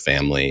airplane with their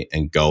family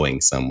and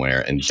going somewhere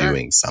and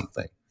doing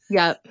something.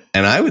 Yep.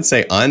 And I would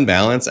say, on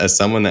balance, as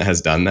someone that has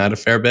done that a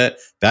fair bit,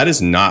 that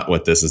is not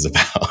what this is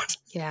about.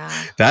 Yeah.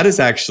 That is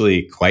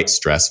actually quite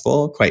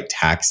stressful, quite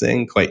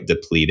taxing, quite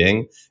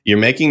depleting. You're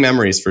making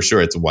memories for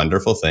sure. It's a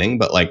wonderful thing.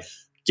 But like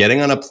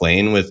getting on a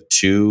plane with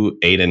 2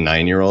 8 and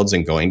 9-year-olds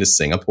and going to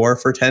Singapore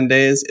for 10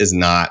 days is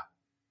not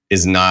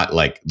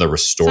like the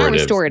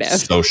restorative.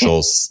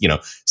 Social,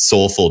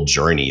 soulful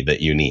journey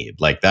that you need.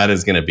 Like that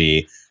is going to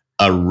be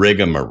a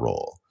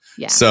rigmarole.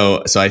 Yeah.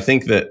 So I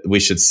think that we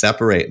should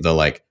separate the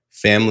like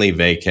family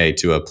vacay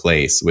to a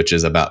place, which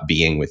is about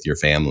being with your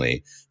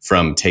family,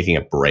 from taking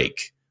a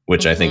break,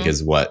 which I think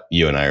is what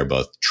you and I are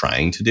both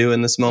trying to do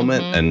in this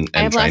moment. And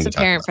I have lots of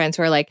parent friends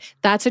who are like,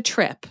 that's a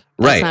trip.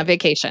 That's not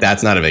vacation.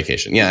 That's not a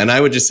vacation. Yeah. And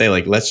I would just say,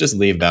 like, let's just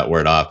leave that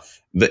word off.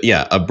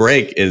 A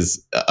break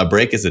is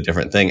a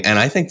different thing. And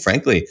I think,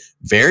 frankly,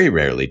 very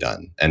rarely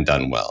done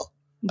well.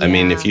 Yeah. I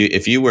mean,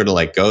 if you were to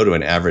like go to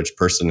an average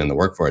person in the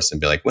workforce and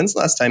be like, when's the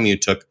last time you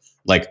took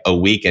like a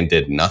week and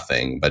did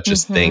nothing but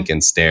just think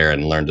and stare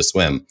and learn to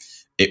swim?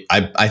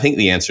 I think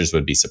the answers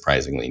would be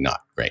surprisingly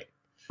not great.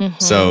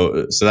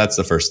 So that's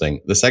the first thing.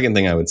 The second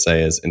thing I would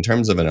say is, in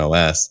terms of an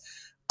OS,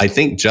 I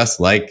think just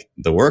like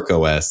the work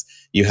OS,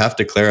 you have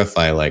to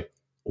clarify, like,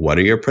 what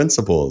are your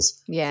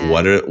principles? Yeah.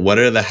 What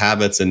are the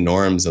habits and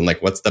norms, and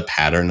like, what's the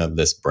pattern of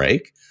this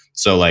break?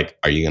 So like,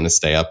 are you going to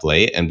stay up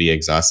late and be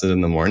exhausted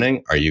in the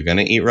morning? Are you going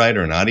to eat right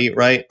or not eat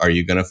right? Are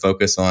you going to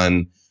focus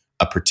on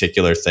a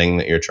particular thing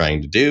that you're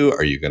trying to do?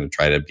 Are you going to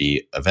try to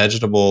be a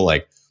vegetable?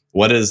 Like,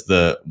 what's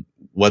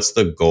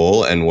the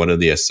goal, and what are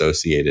the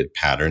associated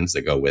patterns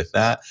that go with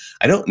that?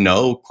 I don't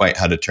know quite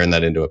how to turn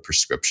that into a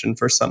prescription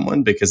for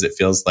someone, because it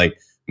feels like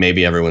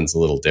maybe everyone's a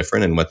little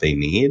different in what they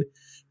need.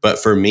 But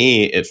for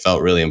me, it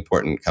felt really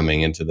important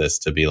coming into this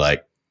to be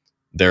like,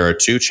 there are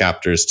 2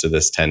 chapters to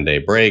this 10-day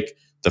break.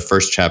 The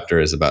first chapter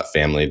is about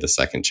family. The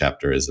second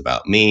chapter is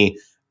about me.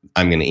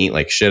 I'm going to eat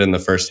like shit in the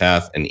first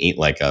half and eat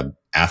like a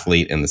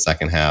athlete in the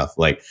second half.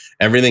 Like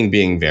everything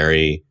being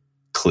very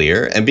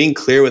clear and being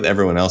clear with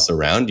everyone else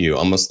around you,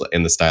 almost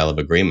in the style of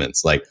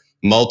agreements. Like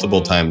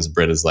multiple times,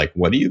 Britt is like,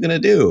 what are you going to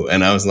do?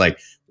 And I was like,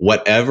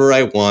 whatever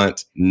I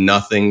want,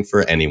 nothing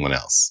for anyone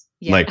else.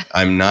 Yeah. Like,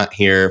 I'm not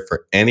here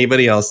for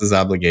anybody else's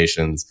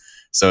obligations.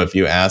 So if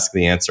you ask,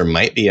 the answer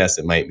might be yes,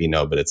 it might be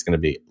no, but it's going to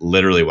be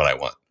literally what I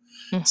want.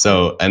 Mm-hmm.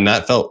 So, and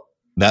that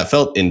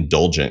felt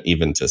indulgent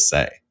even to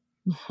say,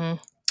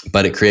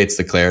 but it creates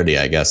the clarity,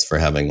 I guess, for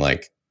having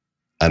like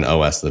an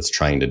OS that's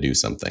trying to do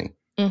something,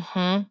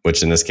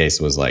 which in this case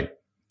was like,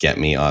 get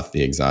me off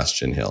the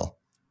exhaustion hill.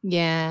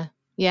 Yeah.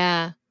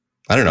 Yeah.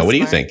 I don't know. What do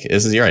you think?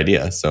 This is your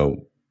idea.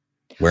 So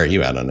where are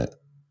you at on it?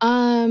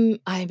 I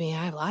mean,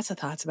 I have lots of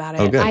thoughts about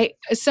it. Oh, good.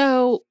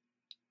 So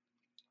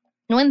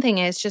one thing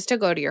is just to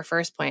go to your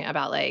first point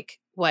about like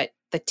what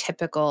the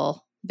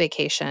typical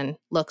vacation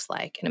looks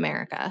like in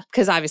America.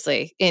 Because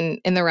obviously in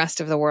the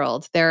rest of the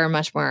world, there are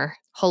much more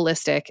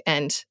holistic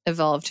and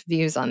evolved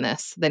views on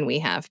this than we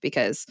have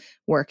because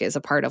work is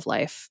a part of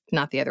life,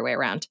 not the other way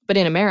around. But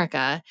in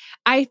America,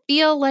 I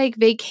feel like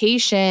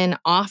vacation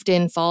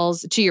often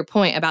falls to your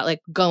point about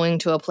like going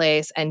to a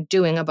place and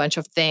doing a bunch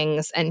of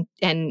things and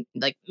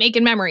like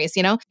making memories,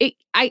 you know?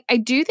 I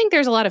do think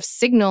there's a lot of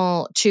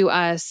signal to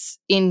us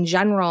in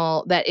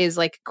general that is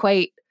like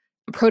quite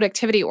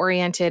productivity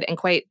oriented and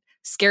quite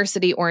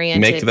scarcity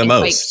oriented, make the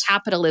most, quite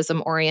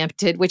capitalism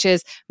oriented, which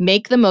is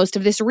make the most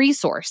of this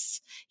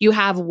resource. You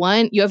have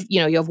 1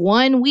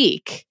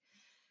 week.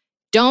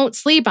 Don't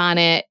sleep on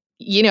it.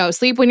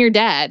 Sleep when you're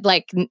dead,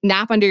 like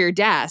nap under your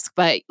desk,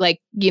 but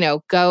like,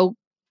 go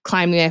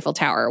climb the Eiffel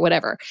Tower or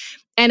whatever.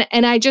 And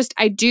I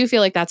do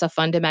feel like that's a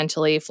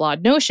fundamentally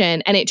flawed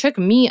notion. And it took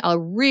me a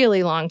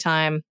really long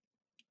time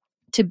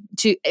to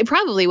it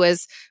probably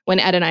was when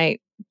Ed and I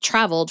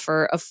traveled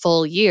for a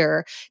full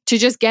year to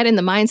just get in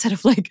the mindset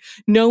of like,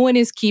 no one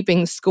is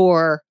keeping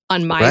score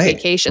on my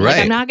vacation. Like,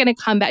 I'm not going to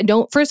come back.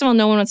 First of all,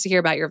 no one wants to hear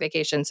about your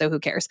vacation. So who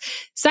cares?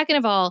 Second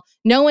of all,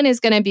 no one is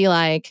going to be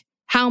like,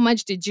 how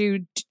much did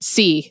you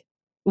see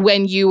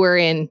when you were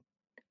in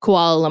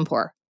Kuala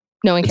Lumpur?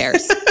 No one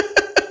cares.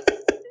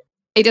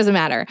 It doesn't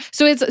matter.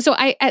 So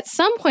I, at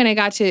some point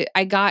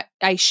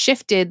I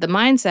shifted the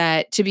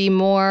mindset to be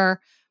more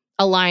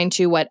aligned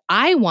to what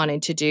I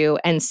wanted to do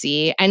and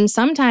see. And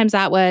sometimes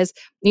that was,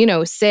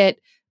 sit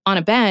on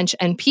a bench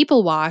and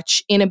people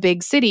watch in a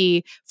big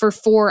city for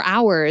 4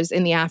 hours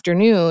in the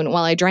afternoon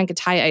while I drank a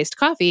Thai iced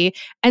coffee.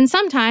 And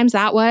sometimes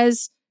that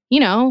was,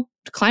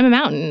 climb a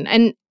mountain.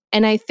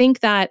 And I think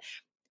that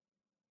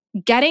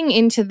getting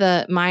into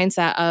the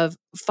mindset of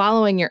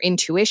following your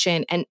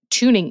intuition and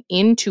tuning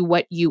into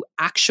what you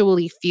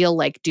actually feel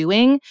like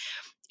doing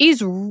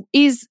is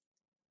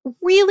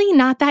really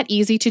not that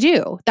easy to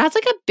do. That's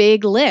like a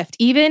big lift,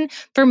 even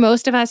for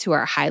most of us who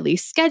are highly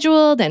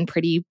scheduled and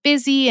pretty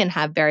busy and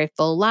have very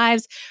full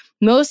lives.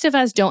 Most of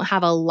us don't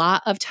have a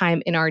lot of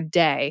time in our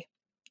day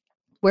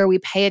where we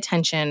pay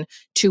attention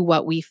to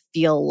what we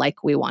feel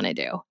like we want to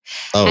do.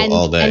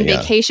 All day. And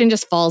vacation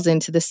just falls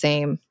into the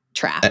same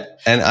trap.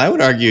 And I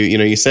would argue,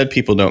 you said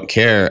people don't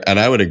care, and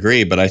I would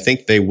agree, but I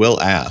think they will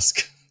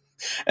ask.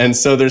 And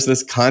so there's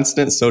this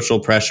constant social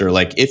pressure.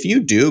 Like if you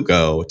do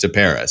go to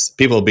Paris,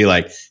 people will be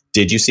like,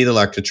 did you see the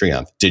L'Arc de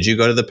Triomphe? Did you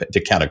go to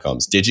the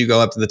catacombs? Did you go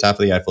up to the top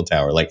of the Eiffel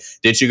Tower? Like,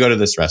 did you go to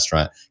this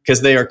restaurant?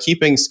 Because they are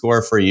keeping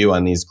score for you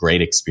on these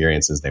great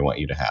experiences they want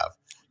you to have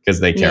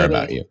because they care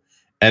about you.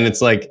 And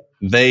it's like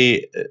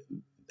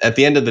at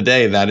the end of the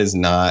day, that's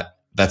not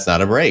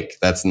a break.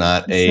 That's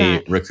not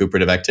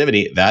recuperative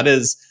activity. That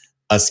is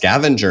a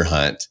scavenger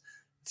hunt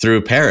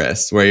through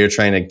Paris where you're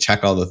trying to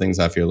check all the things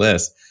off your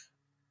list.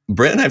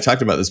 Britt and I have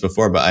talked about this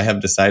before, but I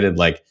have decided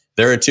like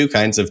there are two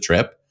kinds of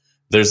trip.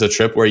 There's a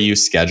trip where you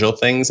schedule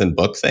things and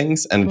book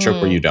things and a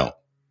trip where you don't.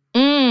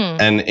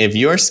 And if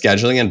you're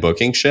scheduling and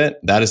booking shit,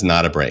 that is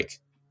not a break.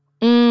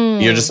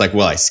 You're just like,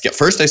 well,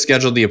 first I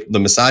scheduled the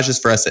massages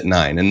for us at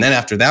 9. And then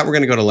after that, we're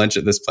going to go to lunch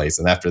at this place.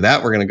 And after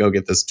that, we're going to go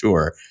get this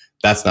tour.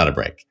 That's not a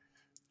break.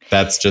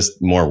 That's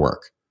just more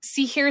work.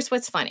 See, here's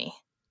what's funny.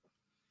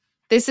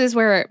 This is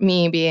where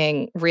me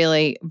being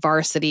really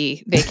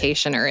varsity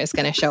vacationer is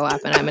going to show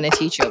up, and I'm going to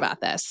teach you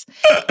about this,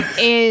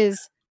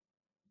 is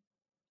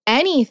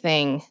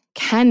anything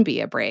can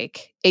be a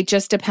break. It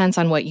just depends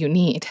on what you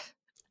need.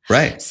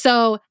 Right.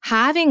 So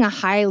having a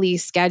highly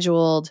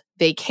scheduled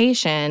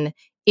vacation,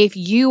 if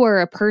you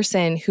are a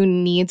person who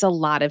needs a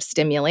lot of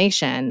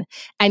stimulation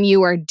and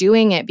you are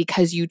doing it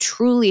because you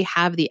truly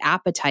have the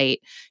appetite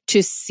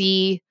to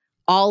see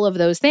all of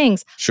those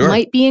things,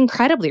 might be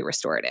incredibly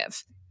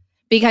restorative.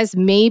 Because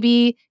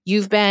maybe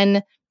you've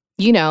been,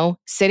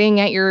 sitting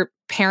at your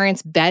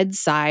parents'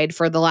 bedside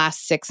for the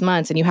last 6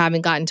 months and you haven't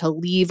gotten to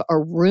leave a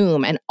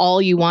room, and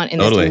all you want in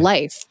this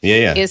life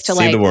is to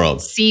see the world.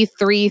 See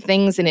 3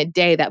 things in a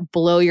day that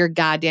blow your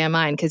goddamn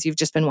mind because you've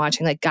just been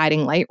watching like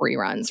Guiding Light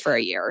reruns for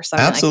a year or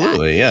something. Absolutely,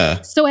 like that.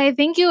 Yeah. So I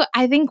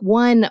think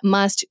one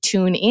must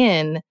tune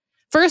in.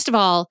 First of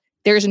all,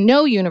 there's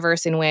no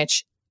universe in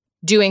which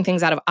doing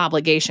things out of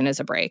obligation is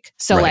a break.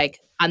 So like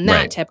on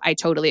that tip, I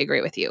totally agree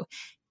with you.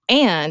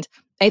 And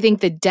I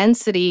think the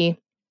density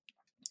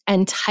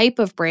and type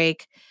of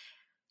break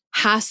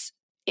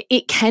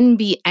it can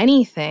be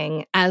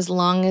anything as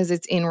long as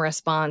it's in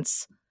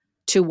response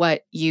to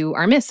what you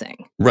are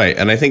missing. Right.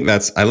 And I think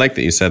I like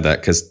that you said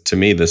that, because to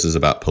me, this is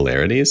about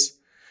polarities.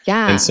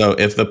 Yeah. And so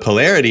if the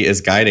polarity is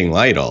guiding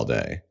light all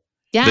day,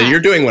 then you're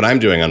doing what I'm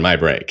doing on my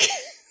break.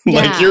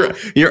 Like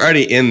you're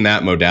already in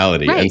that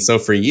modality. Right. And so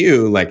for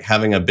you, like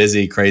having a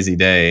busy, crazy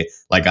day,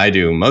 like I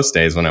do most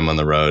days when I'm on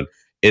the road,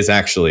 is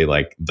actually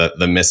like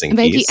the missing piece.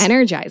 It might be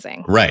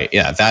energizing. Right.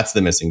 Yeah. That's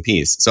the missing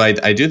piece. So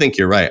I do think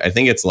you're right. I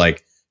think it's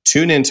like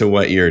tune into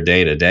what your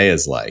day to day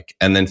is like,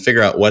 and then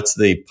figure out what's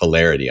the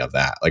polarity of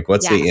that. Like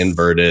what's the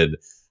inverted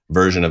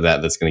version of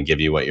that that's going to give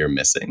you what you're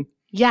missing.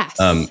 Yes.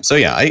 So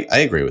yeah, I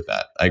agree with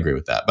that.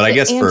 But I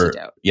guess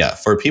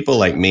for people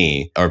like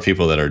me, or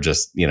people that are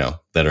just,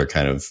 that are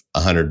kind of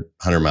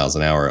 100 miles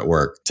an hour at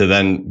work, to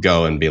then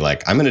go and be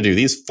like, I'm going to do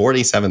these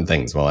 47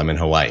 things while I'm in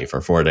Hawaii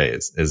for 4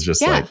 days is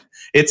just like,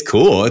 it's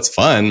cool. It's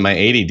fun. My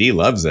ADD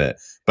loves it,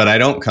 but I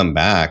don't come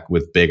back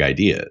with big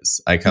ideas.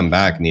 I come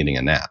back needing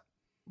a nap.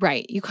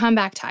 Right. You come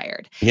back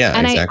tired. Yeah,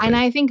 and exactly.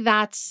 I think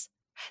that's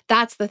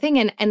the thing.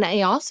 And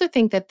I also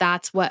think that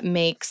that's what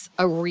makes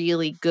a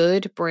really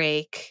good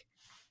break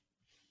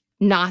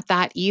not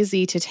that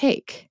easy to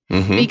take.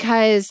 Mm-hmm.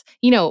 Because,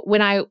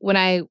 when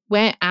I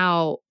went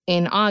out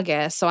in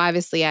August, so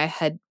obviously I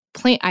had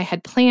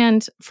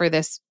planned for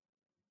this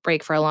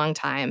break for a long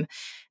time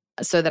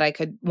so that I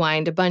could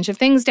wind a bunch of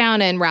things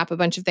down and wrap a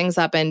bunch of things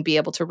up and be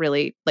able to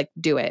really like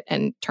do it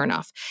and turn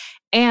off.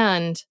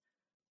 And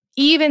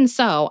even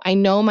so, I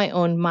know my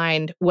own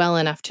mind well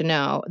enough to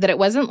know that it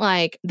wasn't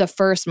like the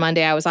first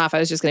Monday I was off, I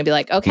was just going to be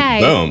like, okay,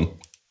 boom.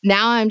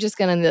 Now I'm just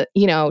going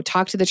to,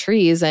 talk to the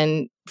trees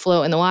and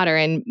float in the water,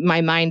 and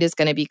my mind is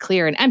going to be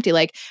clear and empty.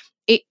 Like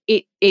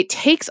it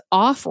takes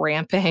off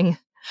ramping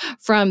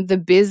from the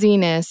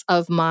busyness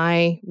of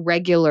my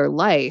regular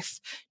life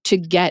to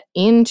get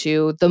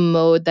into the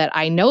mode that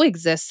I know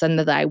exists and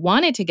that I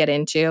wanted to get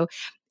into.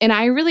 And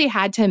I really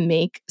had to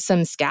make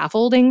some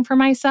scaffolding for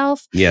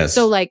myself. Yes.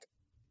 So like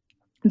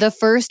the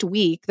first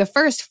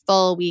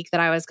full week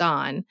that I was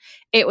gone,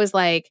 it was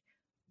like,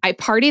 I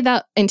partied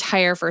that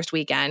entire first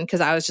weekend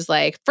because I was just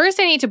like, first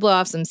I need to blow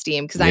off some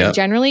steam because I'm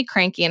generally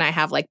cranky and I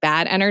have like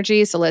bad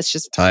energy. So let's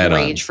just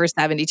rage for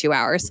 72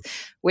 hours,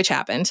 which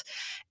happened.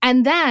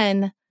 And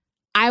then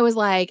I was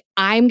like,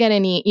 I'm going to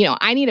need,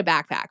 I need a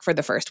backpack for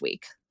the first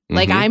week. Mm-hmm.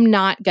 Like I'm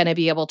not going to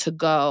be able to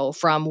go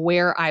from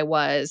where I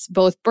was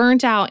both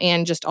burnt out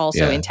and just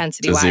also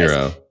intensity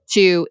wise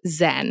to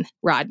Zen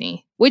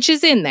Rodney, which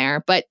is in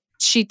there, but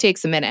she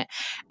takes a minute.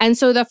 And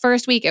so the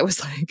first week it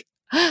was like,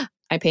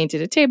 I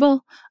painted a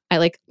table. I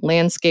like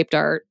landscaped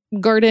our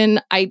garden.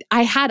 I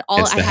had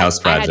all it's the house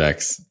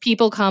projects. I had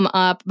people come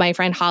up. My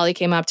friend Holly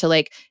came up to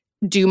like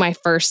do my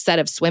first set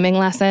of swimming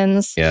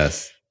lessons.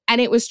 Yes. And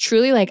it was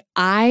truly like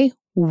I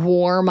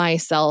wore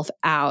myself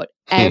out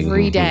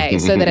every day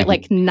so that at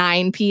like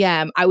 9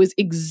 p.m. I was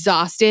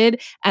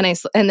exhausted and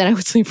then I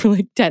would sleep for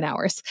like 10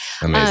 hours.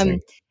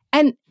 Amazing.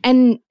 And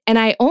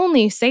I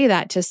only say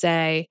that to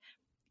say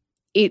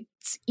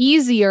it's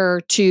easier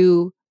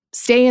to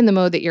stay in the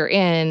mode that you're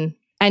in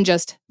and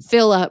just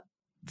fill up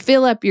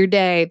your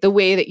day the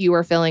way that you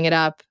were filling it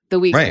up the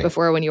week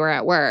before when you were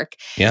at work.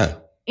 Yeah.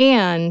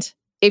 And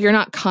if you're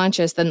not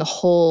conscious, then the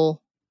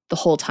whole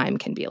time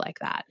can be like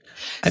that.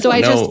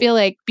 I just feel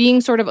like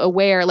being sort of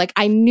aware, like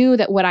I knew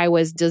that what I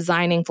was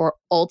designing for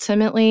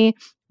ultimately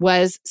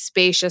was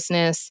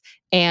spaciousness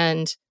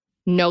and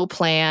no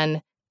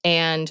plan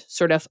and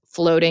sort of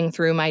floating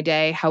through my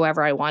day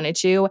however I wanted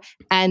to.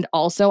 And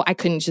also I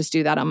couldn't just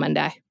do that on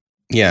Monday.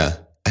 Yeah.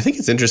 I think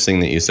it's interesting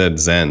that you said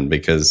Zen,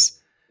 because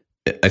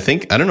I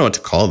don't know what to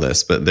call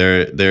this, but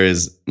there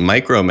is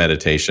micro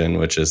meditation,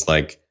 which is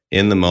like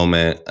in the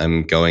moment,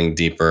 I'm going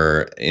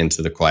deeper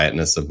into the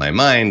quietness of my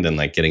mind and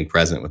like getting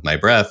present with my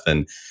breath.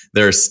 And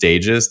there are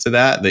stages to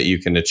that you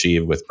can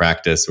achieve with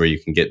practice where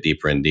you can get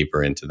deeper and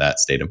deeper into that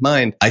state of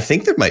mind. I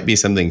think there might be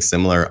something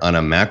similar on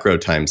a macro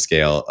time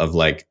scale of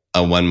like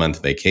a 1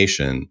 month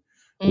vacation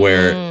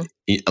where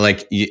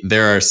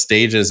there are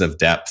stages of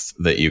depth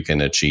that you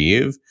can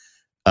achieve.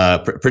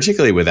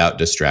 Particularly without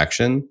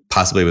distraction,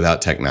 possibly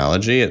without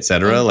technology, et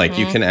cetera. Mm-hmm. Like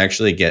you can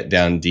actually get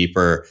down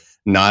deeper,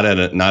 not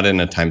in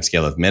a time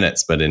scale of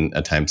minutes, but in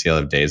a time scale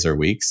of days or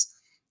weeks.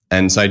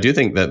 And so I do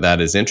think that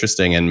is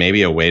interesting, and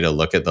maybe a way to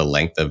look at the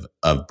length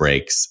of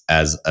breaks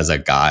as a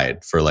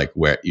guide for like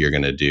what you're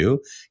going to do.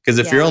 Because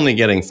if you're only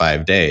getting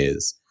 5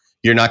 days,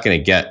 you're not going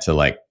to get to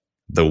like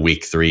the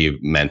week 3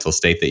 mental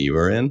state that you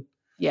were in.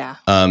 Yeah.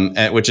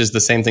 Which is the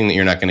same thing that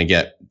you're not going to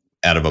get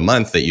out of a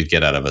month that you'd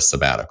get out of a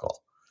sabbatical.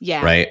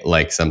 Yeah. Right.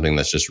 Like something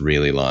that's just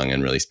really long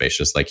and really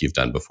spacious, like you've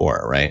done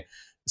before. Right.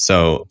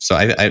 So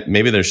I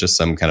maybe there's just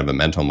some kind of a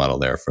mental model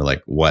there for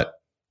like what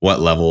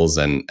levels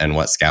and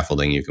what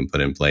scaffolding you can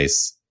put in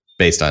place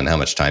based on how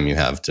much time you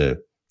have to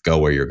go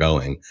where you're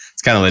going.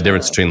 It's kind of the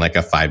difference between like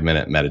a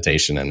 5-minute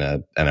meditation and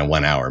a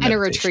 1 hour meditation. And a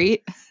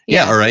retreat.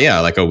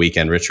 Like a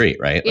weekend retreat,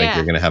 right? Like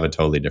you're going to have a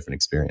totally different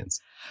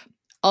experience.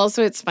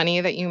 Also, it's funny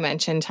that you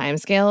mentioned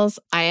timescales.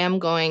 I am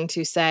going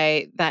to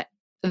say that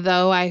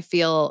though I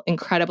feel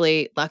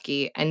incredibly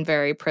lucky and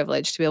very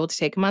privileged to be able to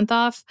take a month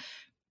off,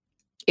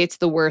 it's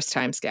the worst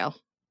time scale.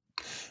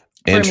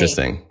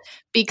 Interesting.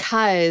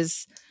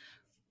 Because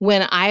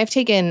when I have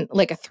taken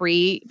like a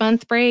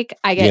 3-month break,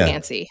 I get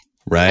antsy.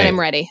 Right. And I'm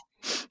ready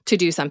to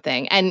do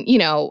something. And,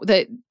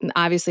 that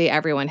obviously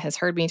everyone has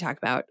heard me talk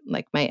about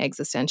like my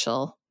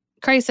existential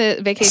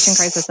vacation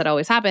crisis that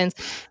always happens.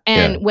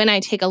 And when I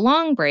take a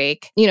long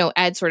break,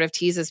 Ed sort of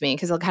teases me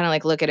because he'll kind of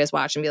like look at his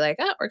watch and be like,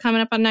 oh, we're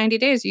coming up on 90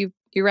 days. You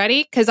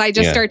ready? Because I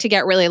just start to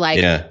get really like,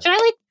 should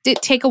I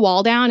like take a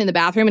wall down in the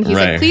bathroom? And he's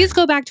like, please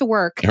go back to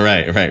work.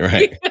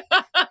 Right.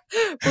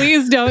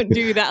 Please don't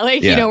do that.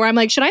 Like, where I'm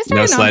like, should I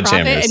start a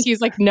nonprofit? And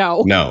he's like,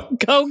 no,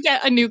 go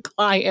get a new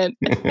client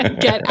and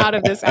get out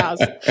of this house.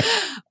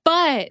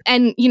 But,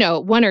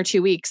 1 or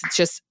 2 weeks,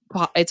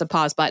 it's a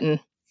pause button.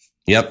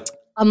 Yep.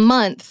 A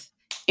month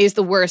is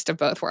the worst of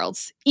both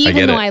worlds.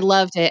 Even though I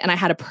loved it and I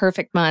had a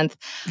perfect month,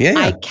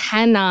 I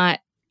cannot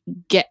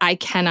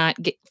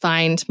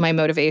find my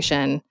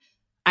motivation.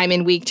 I'm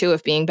in week 2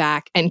 of being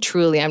back, and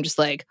truly I'm just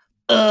like,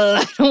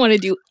 I don't want to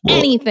do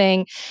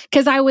anything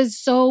because I was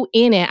so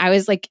in it. I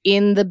was like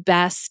in the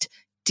best,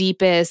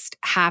 deepest,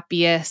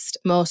 happiest,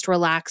 most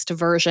relaxed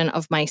version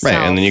of myself.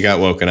 Right, and then you got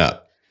woken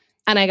up.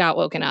 And I got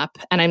woken up,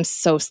 and I'm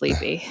so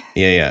sleepy.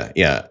 Yeah.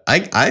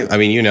 I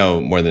mean,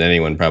 more than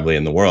anyone probably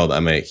in the world,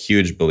 I'm a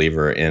huge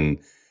believer in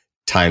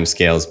time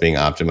scales being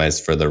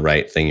optimized for the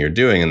right thing you're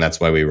doing. And that's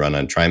why we run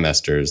on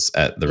trimesters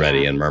at the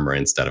Ready and Murmur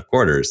instead of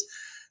quarters.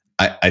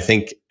 I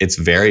think it's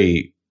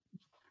very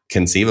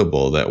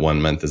conceivable that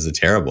 1 month is a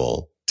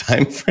terrible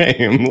time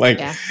frame.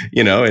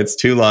 It's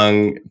too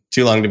long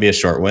to be a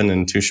short one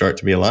and too short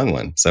to be a long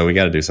one. So we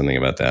got to do something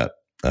about that.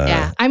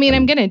 I mean,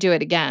 I'm going to do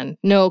it again.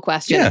 No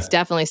question. It's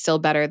definitely still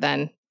better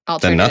than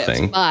alternatives. Than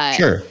nothing. But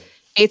sure.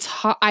 It's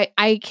hard.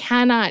 I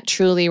cannot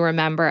truly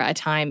remember a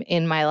time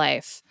in my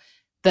life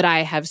that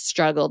I have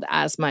struggled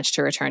as much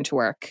to return to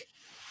work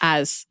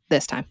as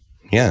this time.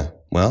 Yeah.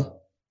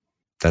 Well,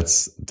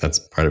 that's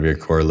part of your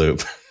core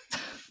loop.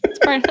 It's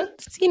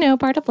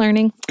part of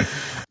learning.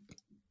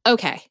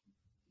 Okay.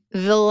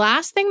 The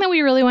last thing that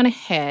we really want to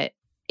hit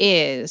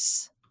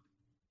is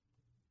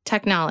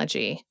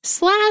technology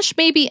 /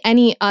 maybe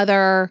any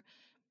other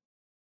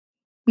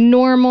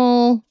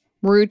normal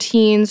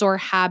routines or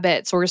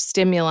habits or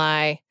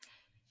stimuli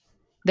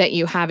that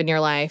you have in your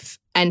life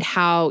and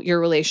how your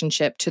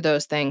relationship to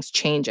those things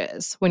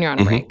changes when you're on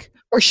a break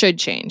or should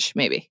change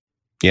maybe.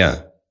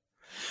 Yeah.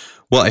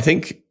 Well, I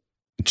think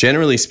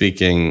generally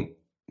speaking,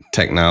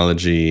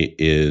 technology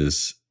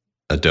is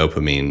a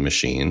dopamine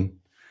machine.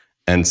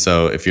 And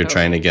so if you're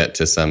trying to get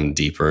to some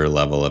deeper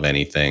level of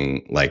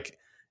anything like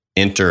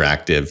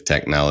interactive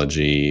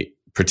technology,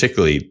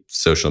 particularly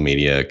social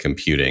media,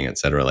 computing, et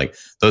cetera, like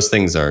those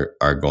things are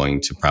going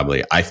to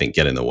probably, I think,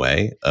 get in the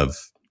way of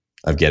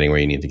getting where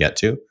you need to get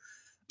to.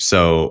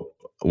 So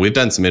we've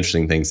done some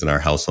interesting things in our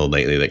household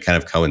lately that kind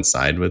of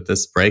coincide with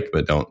this break,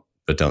 but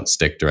don't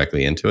stick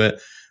directly into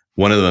it.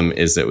 One of them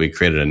is that we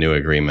created a new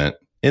agreement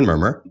in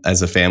Murmur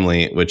as a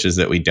family, which is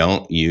that we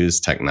don't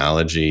use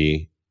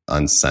technology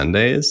on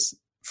Sundays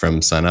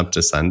from sunup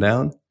to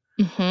sundown.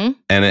 Mm-hmm.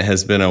 And it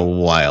has been a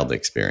wild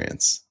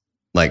experience,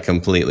 like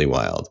completely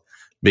wild,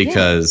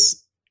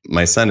 because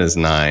my son is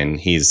 9.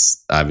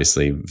 He's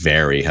obviously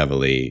very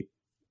heavily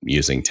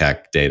using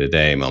tech day to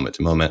day, moment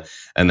to moment.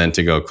 And then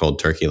to go cold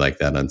turkey like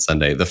that on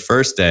Sunday, the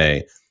first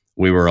day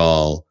we were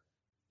all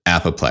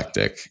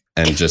apoplectic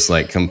and just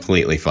like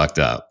completely fucked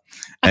up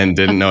and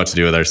didn't know what to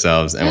do with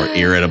ourselves and were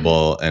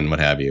irritable and what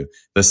have you.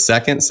 The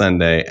second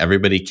Sunday,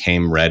 everybody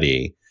came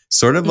ready.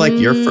 Sort of like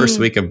your first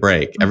week of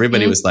break.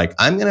 Everybody was like,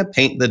 I'm going to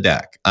paint the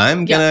deck.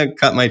 I'm going to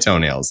cut my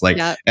toenails. Like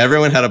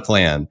everyone had a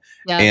plan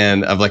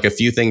and of like a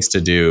few things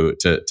to do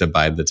to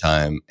bide the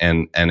time.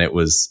 And it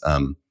was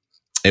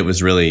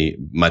really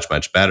much,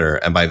 much better.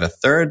 And by the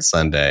third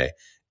Sunday,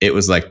 it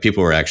was like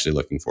people were actually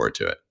looking forward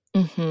to it.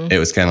 Mm-hmm. It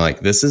was kind of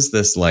like, this is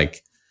this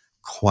like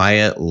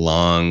quiet,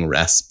 long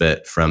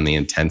respite from the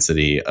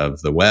intensity of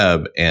the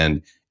web.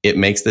 And it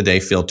makes the day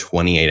feel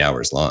 28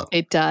 hours long.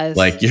 It does.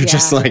 Like you're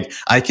just like,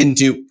 I can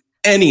do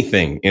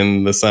anything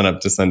in the sun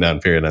up to sundown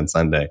period on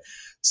Sunday.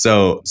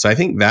 So I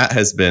think that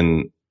has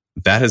been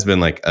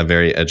like a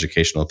very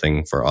educational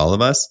thing for all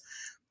of us.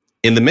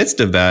 In the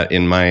midst of that,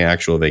 in my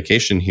actual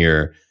vacation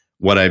here,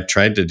 what I've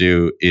tried to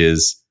do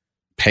is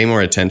pay more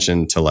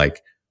attention to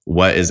like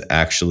what is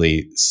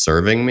actually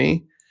serving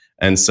me.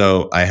 And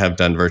so I have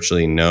done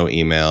virtually no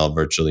email,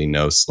 virtually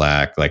no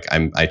Slack. Like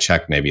I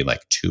check maybe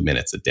like 2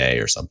 minutes a day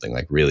or something,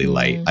 like really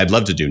light. I'd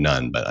love to do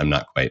none, but I'm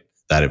not quite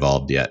that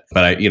evolved yet.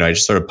 But I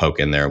just sort of poke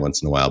in there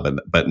once in a while,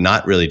 but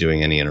not really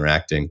doing any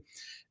interacting.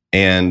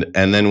 And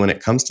then when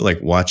it comes to like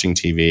watching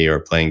TV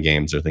or playing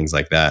games or things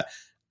like that,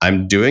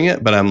 I'm doing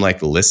it, but I'm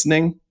like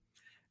listening.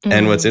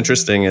 And what's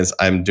interesting is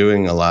I'm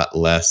doing a lot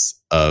less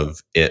of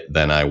it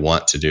than I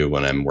want to do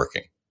when I'm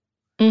working.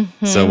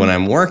 Mm-hmm. So when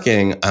I'm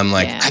working, I'm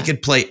like, I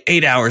could play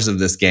 8 hours of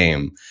this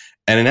game.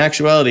 And in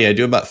actuality, I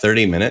do about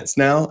 30 minutes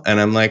now. And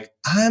I'm like,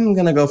 I'm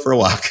going to go for a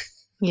walk.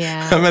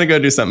 Yeah. I'm going to go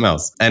do something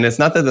else. And it's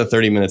not that the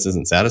 30 minutes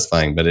isn't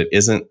satisfying, but it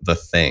isn't the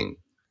thing.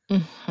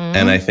 Mm-hmm.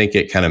 And I think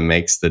it kind of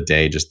makes the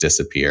day just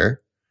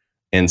disappear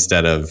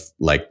instead of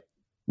like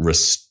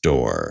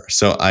restore.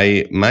 So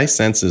my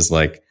sense is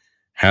like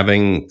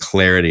having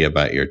clarity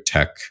about your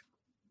tech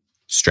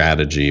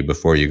strategy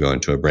before you go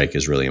into a break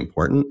is really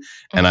important.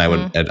 And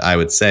I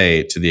would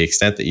say, to the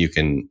extent that you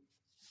can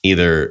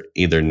either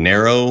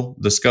narrow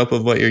the scope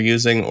of what you're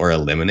using or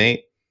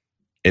eliminate,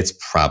 it's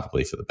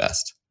probably for the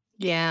best.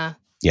 Yeah.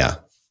 Yeah.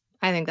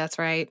 I think that's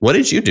right. What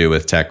did you do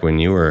with tech when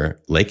you were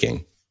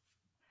laking?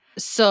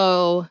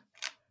 So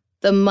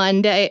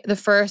the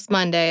first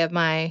Monday of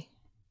my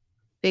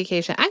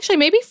vacation, actually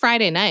maybe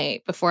Friday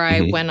night before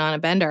I went on a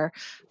bender,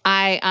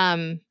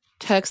 I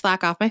took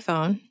Slack off my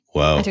phone.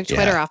 Whoa. I took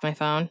Twitter off my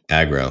phone.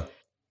 Aggro.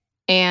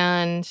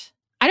 And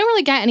I don't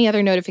really get any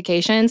other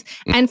notifications.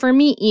 And for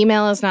me,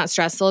 email is not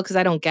stressful because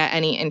I don't get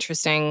any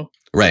interesting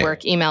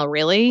work email,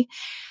 really.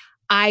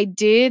 I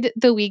did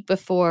the week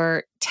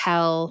before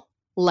tell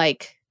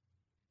like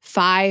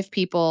 5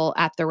 people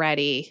at the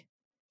ready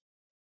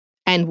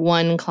and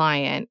 1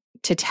 client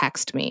to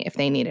text me if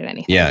they needed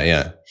anything.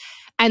 Yeah.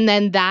 And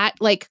then that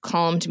like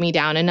calmed me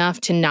down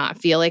enough to not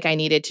feel like I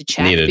needed to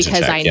check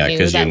because I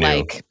knew that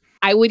like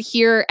I would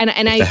hear and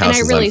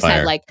I really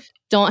said like,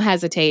 don't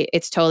hesitate.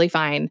 It's totally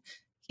fine.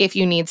 If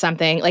you need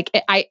something, like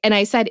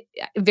I said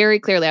very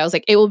clearly, I was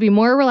like, it will be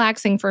more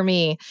relaxing for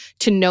me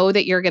to know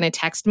that you're going to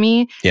text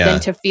me than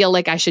to feel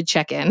like I should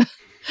check in.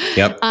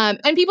 Yep.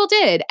 And people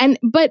did,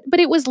 but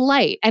it was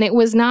light, and it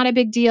was not a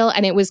big deal,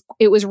 and it was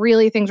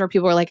really things where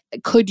people were like,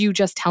 "Could you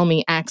just tell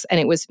me X?" And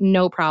it was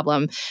no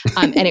problem,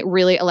 and it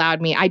really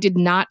allowed me. I did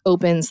not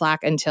open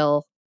Slack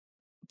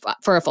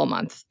for a full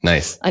month.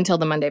 Nice. Until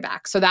the Monday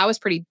back, so that was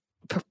pretty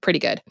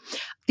good.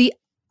 The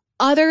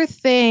other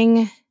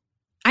thing.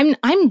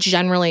 I'm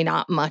generally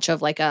not much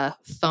of like a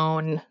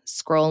phone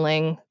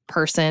scrolling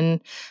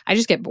person. I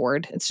just get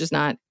bored. It's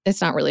not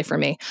really for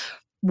me.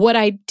 What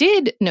I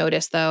did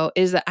notice though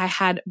is that I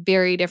had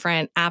very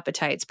different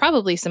appetites,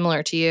 probably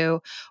similar to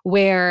you,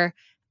 where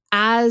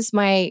as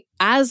my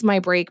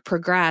break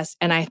progressed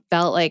and I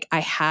felt like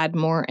I had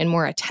more and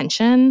more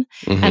attention,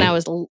 and I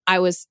was,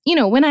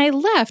 when I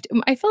left,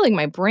 I felt like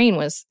my brain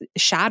was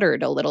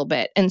shattered a little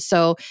bit. And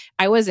so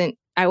I wasn't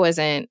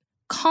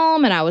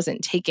calm, and I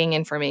wasn't taking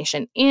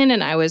information in,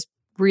 and I was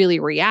really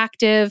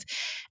reactive.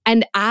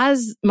 And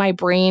as my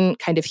brain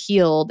kind of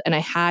healed and I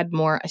had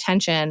more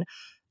attention,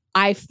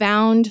 I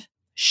found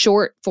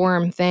short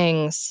form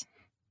things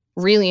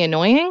really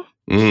annoying.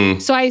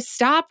 So I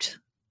stopped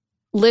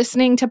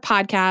listening to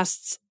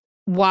podcasts,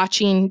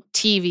 watching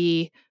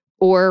TV,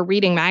 or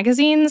reading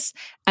magazines.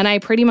 And I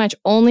pretty much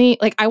only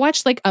I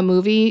watched like a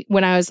movie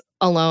when I was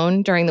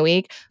alone during the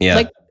week. Yeah.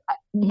 Like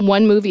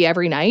 1 movie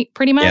every night,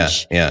 pretty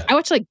much. Yeah. I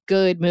watch like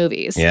good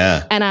movies.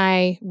 Yeah. And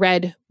I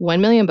read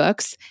 1 million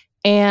books,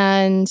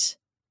 and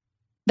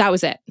that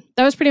was it.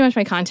 That was pretty much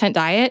my content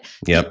diet.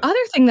 Yep. The other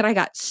thing that I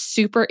got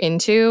super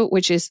into,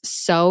 which is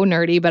so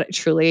nerdy, but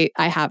truly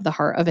I have the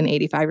heart of an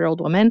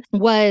 85-year-old woman,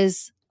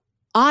 was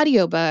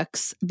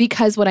audiobooks,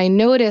 because what I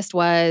noticed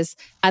was,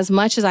 as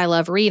much as I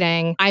love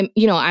reading, I'm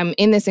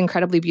in this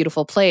incredibly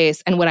beautiful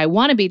place, and what I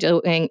want to be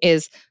doing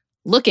is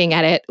looking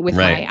at it with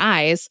my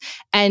eyes,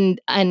 and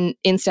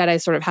instead I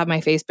sort of have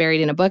my face buried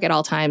in a book at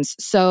all times.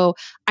 So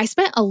I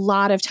spent a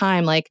lot of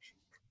time like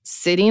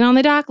sitting on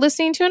the dock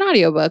listening to an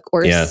audiobook,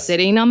 or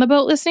sitting on the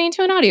boat listening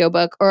to an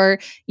audiobook, or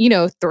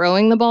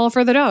throwing the ball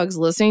for the dogs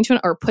listening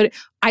to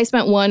I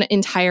spent one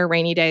entire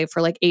rainy day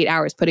for like 8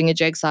 hours putting a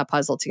jigsaw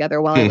puzzle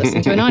together while I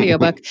listened to an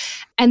audiobook.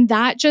 And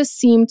that just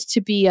seemed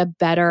to be a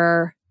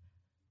better,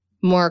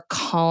 more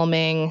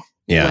calming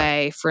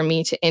way for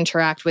me to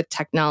interact with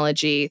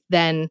technology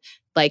than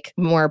like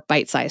more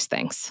bite-sized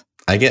things.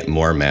 I get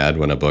more mad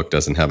when a book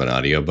doesn't have an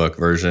audiobook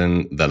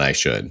version than I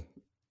should.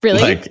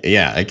 Really?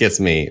 It gets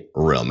me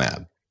real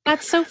mad.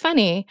 That's so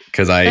funny.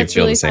 Because I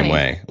feel really the same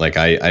way. Like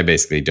I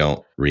basically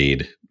don't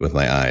read with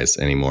my eyes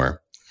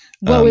anymore.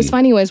 What was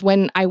funny was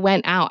when I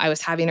went out, I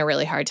was having a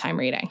really hard time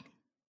reading.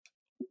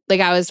 Like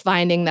I was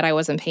finding that I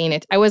wasn't paying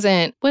it. I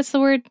wasn't, what's the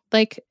word?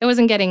 Like it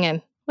wasn't getting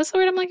in. What's the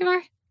word I'm looking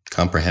for?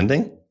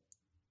 Comprehending?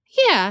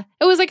 Yeah.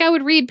 It was like I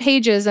would read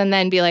pages and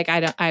then be like,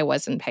 I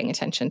wasn't paying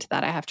attention to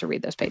that. I have to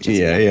read those pages.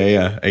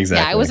 Yeah.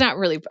 Exactly. Yeah, I was not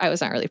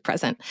really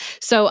present.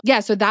 So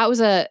so that was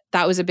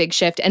a big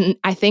shift. And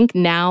I think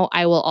now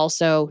I will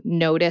also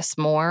notice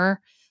more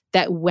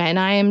that when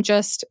I am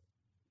just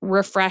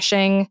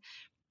refreshing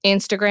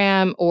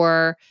Instagram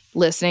or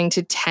listening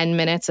to 10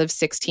 minutes of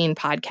 16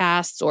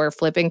 podcasts or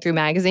flipping through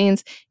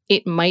magazines,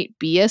 it might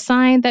be a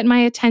sign that my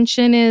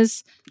attention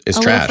is a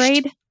little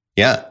frayed.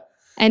 Yeah.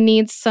 And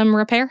needs some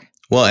repair.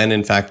 Well, and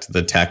in fact,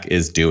 the tech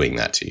is doing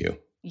that to you.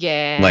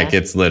 Yeah. Like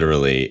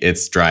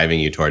it's driving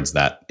you towards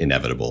that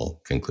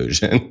inevitable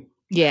conclusion.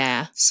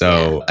 Yeah.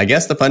 So I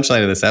guess the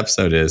punchline of this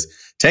episode is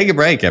take a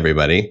break,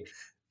 everybody.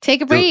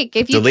 Take a break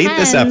if you can. Delete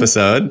this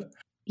episode.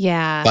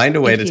 Yeah. Find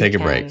a way to take a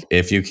break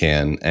if you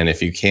can. And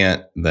if you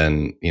can't,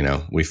 then,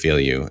 we feel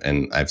you.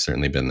 And I've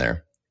certainly been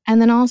there. And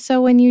then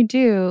also when you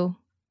do,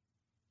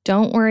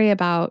 don't worry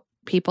about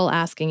people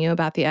asking you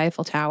about the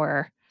Eiffel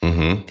Tower.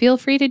 Mm-hmm. Feel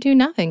free to do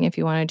nothing if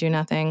you want to do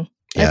nothing.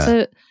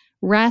 Yeah.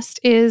 Rest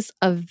is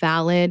a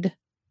valid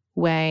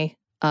way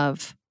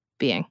of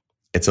being.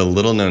 It's a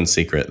little known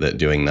secret that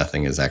doing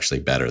nothing is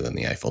actually better than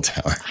the Eiffel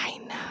Tower. I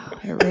know.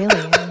 It really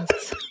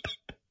is.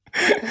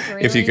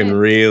 If you can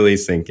really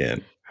sink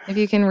in. If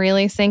you can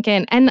really sink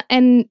in.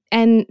 And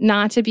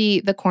not to be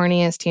the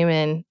corniest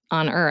human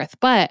on earth,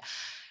 but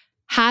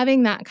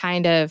having that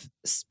kind of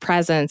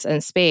presence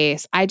and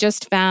space, I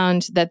just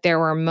found that there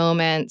were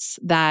moments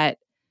that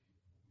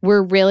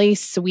were really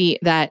sweet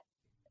that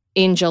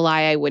in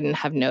July I wouldn't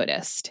have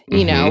noticed.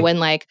 You know, when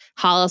like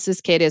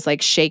Hollis's kid is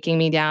like shaking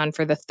me down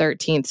for the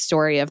 13th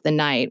story of the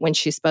night when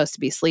she's supposed to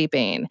be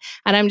sleeping.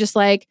 And I'm just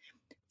like,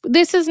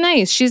 this is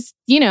nice. She's,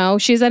 you know,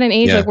 she's at an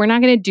age like we're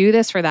not going to do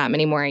this for that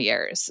many more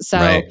years.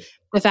 So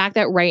the fact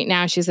that right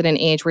now she's at an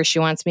age where she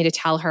wants me to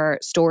tell her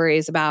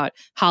stories about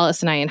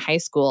Hollis and I in high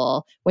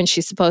school when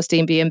she's supposed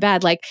to be in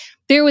bed. Like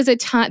there was a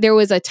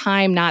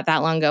time not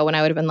that long ago when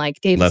I would have been like,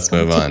 Dave, let's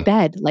move on to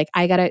bed. Like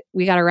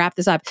we gotta wrap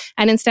this up.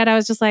 And instead I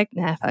was just like,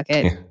 nah, fuck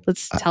it.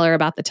 Let's tell her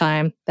about the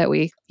time that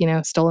we, you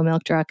know, stole a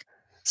milk truck.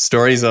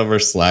 Stories over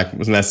Slack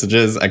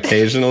messages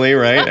occasionally,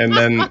 right? And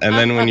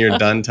then when you're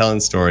done telling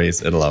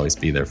stories, it'll always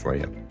be there for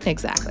you.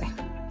 Exactly.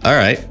 All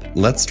right,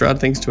 let's draw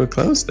things to a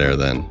close there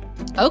then.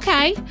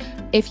 Okay.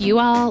 If you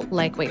all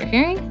like what you're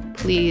hearing,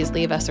 please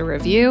leave us a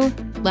review.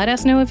 Let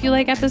us know if you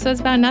like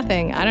episodes about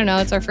nothing. I don't know.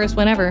 It's our first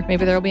one ever.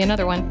 Maybe there'll be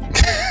another one.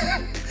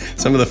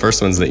 Some of the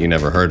first ones that you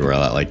never heard were a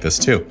lot like this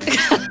too.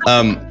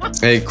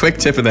 A quick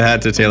tip of the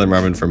hat to Taylor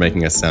Marvin for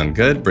making us sound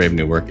good. Brave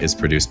New Work is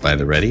produced by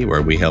The Ready,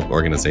 where we help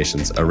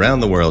organizations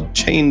around the world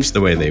change the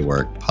way they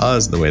work,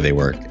 pause the way they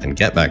work, and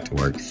get back to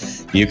work.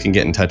 You can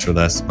get in touch with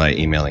us by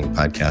emailing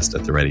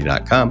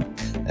podcast@theready.com.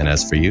 And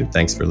as for you,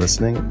 thanks for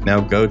listening.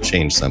 Now go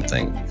change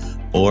something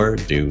or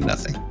do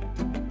nothing.